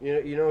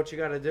 You know what you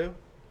gotta do?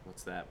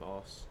 What's that,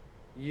 boss?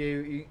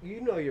 You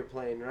know your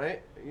plane,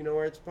 right? You know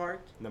where it's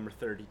parked? Number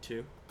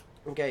 32.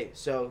 Okay,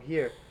 so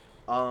here,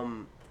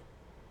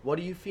 what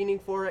are you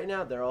fiending for right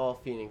now? They're all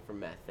fiending for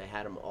meth. They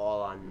had them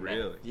all on meth.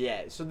 Really?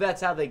 Yeah, so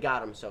that's how they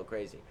got him so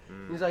crazy.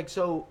 He's like,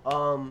 so,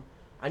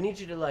 I need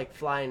you to, like,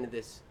 fly into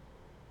this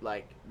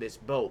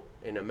boat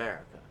in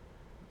America.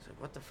 It's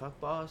like, what the fuck,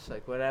 boss?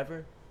 Like,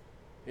 whatever.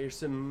 Here's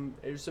some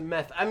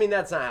meth. I mean,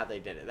 that's not how they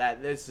did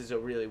it. This is a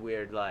really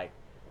weird, like,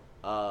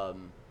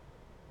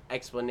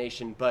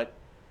 explanation, but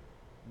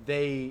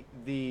they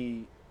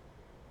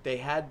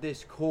had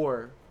this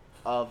corps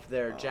of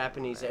their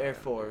Japanese Air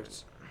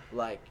Force,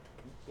 like,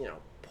 you know,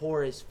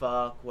 poor as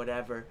fuck,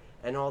 whatever,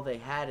 and all they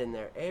had in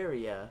their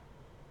area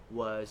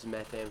was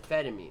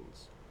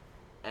methamphetamines.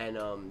 And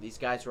these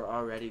guys were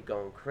already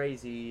going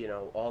crazy, you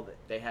know,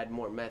 they had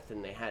more meth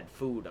than they had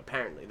food,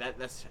 apparently.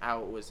 That's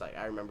how it was, like,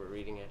 I remember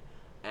reading it.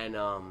 And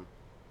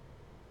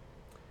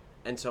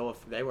so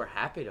if they were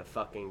happy to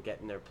fucking get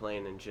in their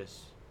plane and just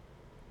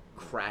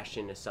crash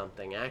into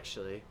something,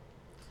 actually.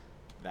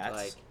 That's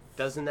Like,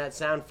 doesn't that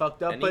sound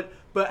fucked up?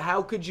 But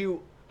how could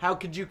you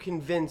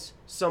convince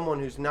someone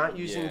who's not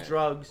using Yeah.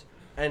 drugs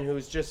and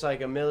who's just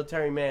like a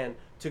military man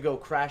to go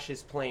crash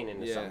his plane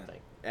into Yeah. something?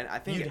 And I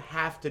think You'd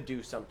have to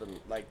do something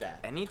like that.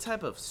 any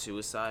type of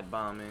suicide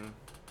bombing,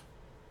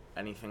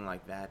 anything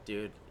like that,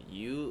 dude,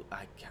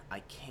 I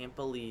can't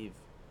believe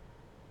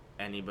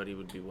anybody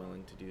would be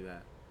willing to do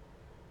that.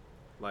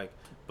 Like,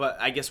 but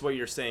I guess what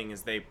you're saying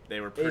is they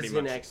were pretty Is much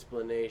an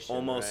explanation,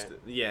 almost right?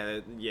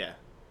 yeah,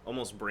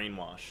 almost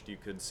brainwashed, you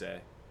could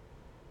say.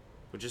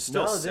 Which is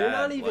still No, sad.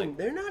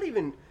 they're not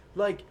even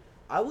like,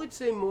 I would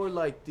say more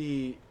like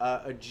the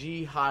a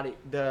jihadi,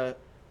 the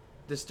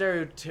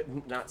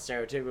not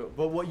stereotypical,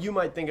 but what you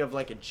might think of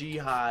like a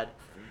jihad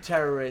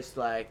terrorist,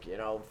 like, you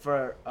know,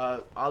 for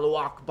Allahu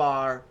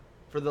Akbar,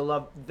 for the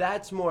love.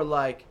 That's more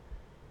like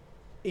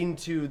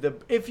into the,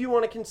 if you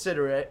want to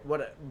consider it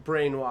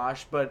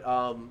brainwash, but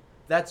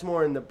that's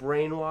more in the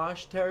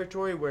brainwash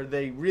territory where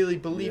they really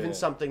believe in Yeah.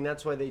 something.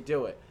 That's why they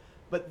do it.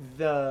 But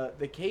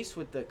the case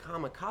with the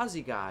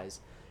kamikaze guys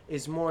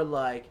is more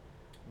like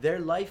their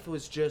life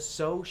was just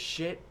so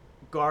shit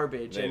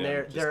garbage, They and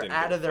just they're didn't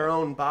out give of a their fuck.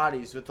 own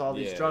bodies with all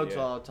these Yeah, drugs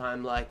yeah. all the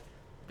time. Like,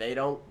 they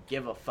don't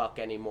give a fuck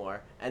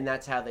anymore, and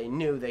that's how they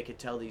knew they could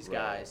tell these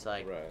guys,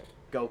 like, right.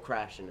 go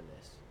crash into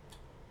this.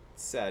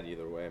 It's sad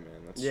either way,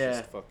 man. That's Yeah,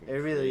 just fucking it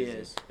really crazy.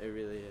 is. It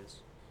really is.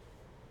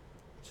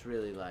 It's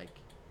really like,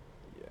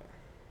 Yeah.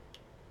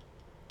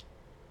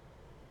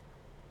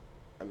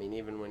 I mean,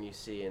 even when you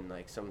see in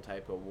like some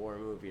type of war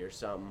movie or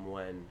something,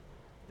 when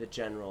the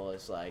general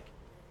is like,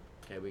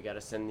 okay, we got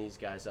to send these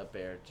guys up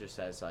there just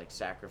as like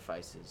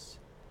sacrifices,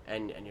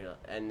 and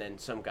then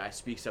some guy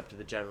speaks up to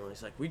the general and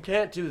he's like, we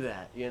can't do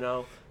that, you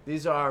know,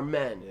 these are our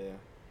men.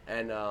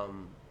 Yeah.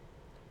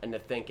 And to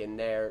think in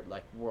their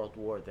like World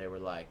War, they were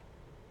like,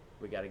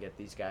 we got to get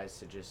these guys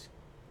to just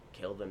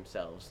kill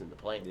themselves in the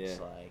planes. Yeah.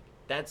 Like,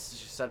 that's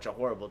just such a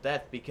horrible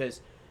death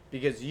because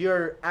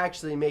you're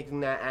actually making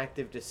that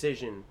active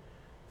decision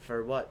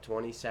for what,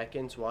 20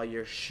 seconds while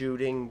you're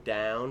shooting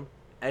down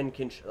and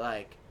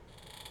like,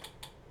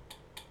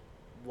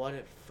 what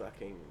a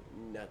fucking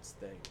nuts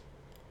thing.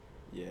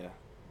 Yeah.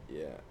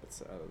 Yeah.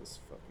 It's out of this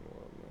fucking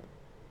world, man.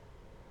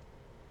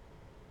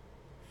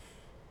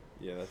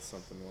 Yeah, that's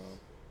something wild.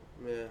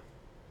 Yeah.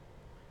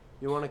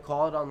 You want to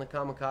call it on the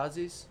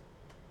kamikazes?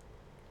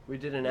 We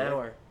did an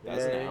hour. That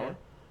was an hour?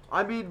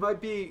 I mean,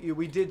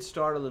 we did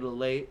start a little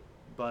late,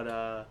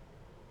 but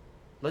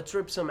let's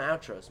rip some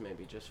outros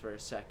maybe just for a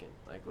second.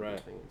 Like, what are you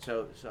Right. thinking?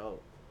 So,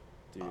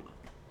 Dude, hold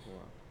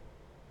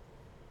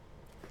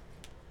on.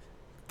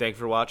 Thank you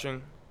for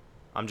watching.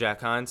 I'm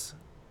Jack Hines.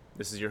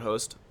 This is your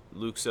host,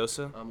 Luke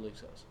Sosa. I'm Luke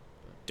Sosa.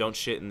 Don't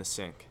shit in the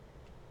sink.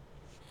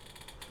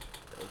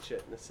 Don't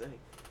shit in the sink.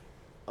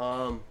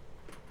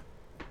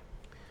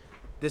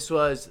 This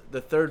was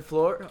The Third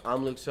Floor.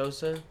 I'm Luke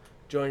Sosa,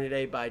 joined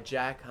today by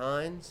Jack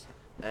Hines,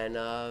 and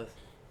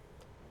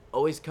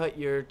always cut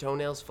your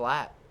toenails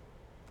flat,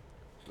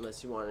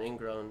 unless you want an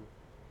ingrown.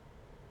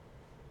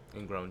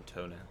 Ingrown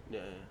toenail.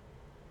 Yeah.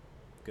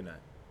 Good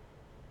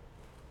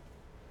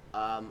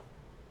night.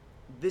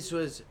 This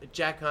was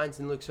Jack Hines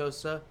and Luke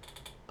Sosa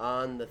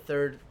on the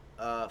Third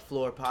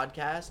Floor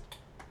podcast,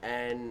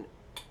 and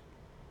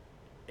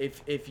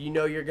if you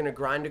know you're gonna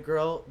grind a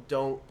girl,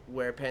 don't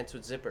wear pants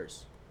with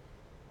zippers.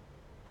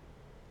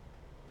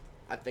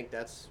 I think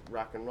that's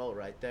rock and roll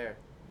right there.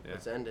 Yeah.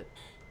 Let's end it.